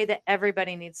that's the way that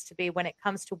everybody needs to be when it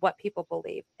comes to what people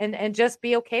believe, and just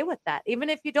be okay with that. Even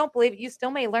if you don't believe it, you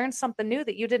still may learn something new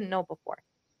that you didn't know before.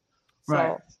 So,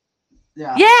 right.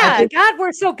 Yeah. God,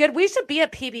 we're so good. We should be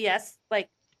at PBS, like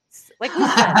we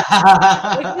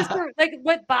said, like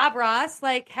with Bob Ross,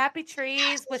 like Happy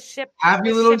Trees with Ship.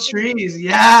 Happy little trees,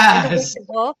 yes.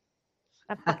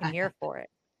 I'm fucking here for it.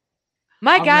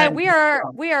 My guy, we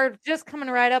are just coming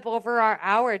right up over our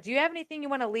hour. Do you have anything you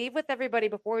want to leave with everybody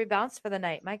before we bounce for the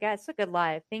night? My God, it's a good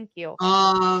live. Thank you.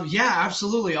 Yeah,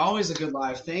 absolutely. Always a good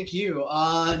live. Thank you.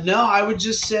 No, I would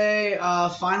just say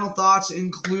final thoughts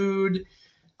include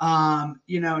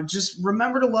just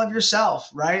remember to love yourself,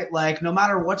 right? Like no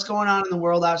matter what's going on in the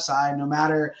world outside, no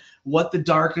matter what the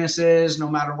darkness is, no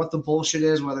matter what the bullshit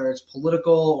is, whether it's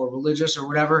political or religious or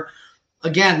whatever,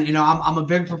 again, I'm a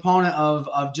big proponent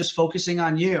of just focusing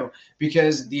on you,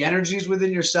 because the energy is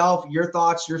within yourself, your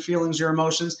thoughts, your feelings, your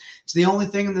emotions. It's the only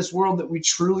thing in this world that we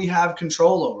truly have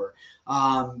control over.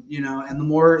 And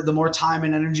the more time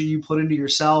and energy you put into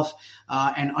yourself,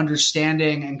 and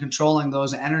understanding and controlling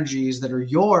those energies that are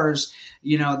yours,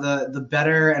 the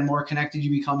better and more connected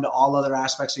you become to all other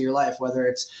aspects of your life, whether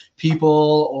it's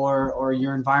people or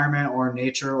your environment or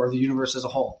nature or the universe as a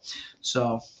whole.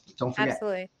 So don't forget.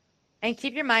 Absolutely. And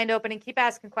keep your mind open and keep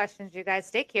asking questions, you guys.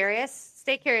 Stay curious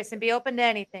and be open to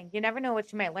anything. You never know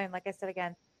what you might learn, like I said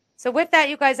again. So with that,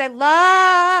 you guys, I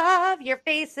love your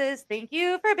faces. Thank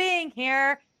you for being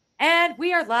here. And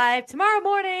we are live tomorrow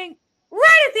morning,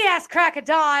 right at the ass crack of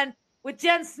dawn, with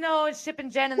Jen Snow and Chip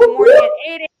and Jen in the morning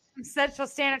at 8 a.m. Central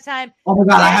Standard Time. Oh my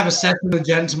God, I have a session with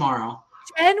Jen tomorrow.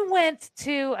 Jen went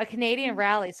to a Canadian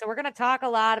rally, so we're going to talk a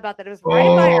lot about that. It was right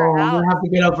by her house. I'm going to have to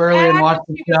get up early and watch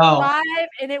the show. Live,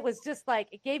 and it was just like,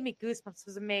 it gave me goosebumps. It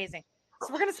was amazing.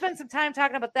 So we're going to spend some time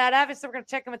talking about that. Obviously, we're going to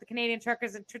check in with the Canadian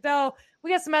truckers and Trudeau. We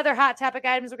got some other hot topic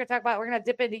items we're going to talk about. We're going to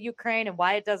dip into Ukraine and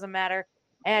why it doesn't matter,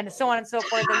 and so on and so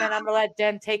forth. And then I'm going to let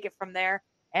Jen take it from there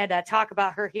and talk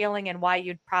about her healing and why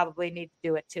you'd probably need to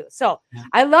do it too. So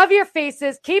I love your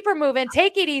faces. Keep her moving.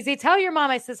 Take it easy. Tell your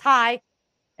mom I says hi,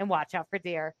 and watch out for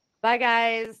deer. Bye,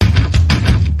 guys.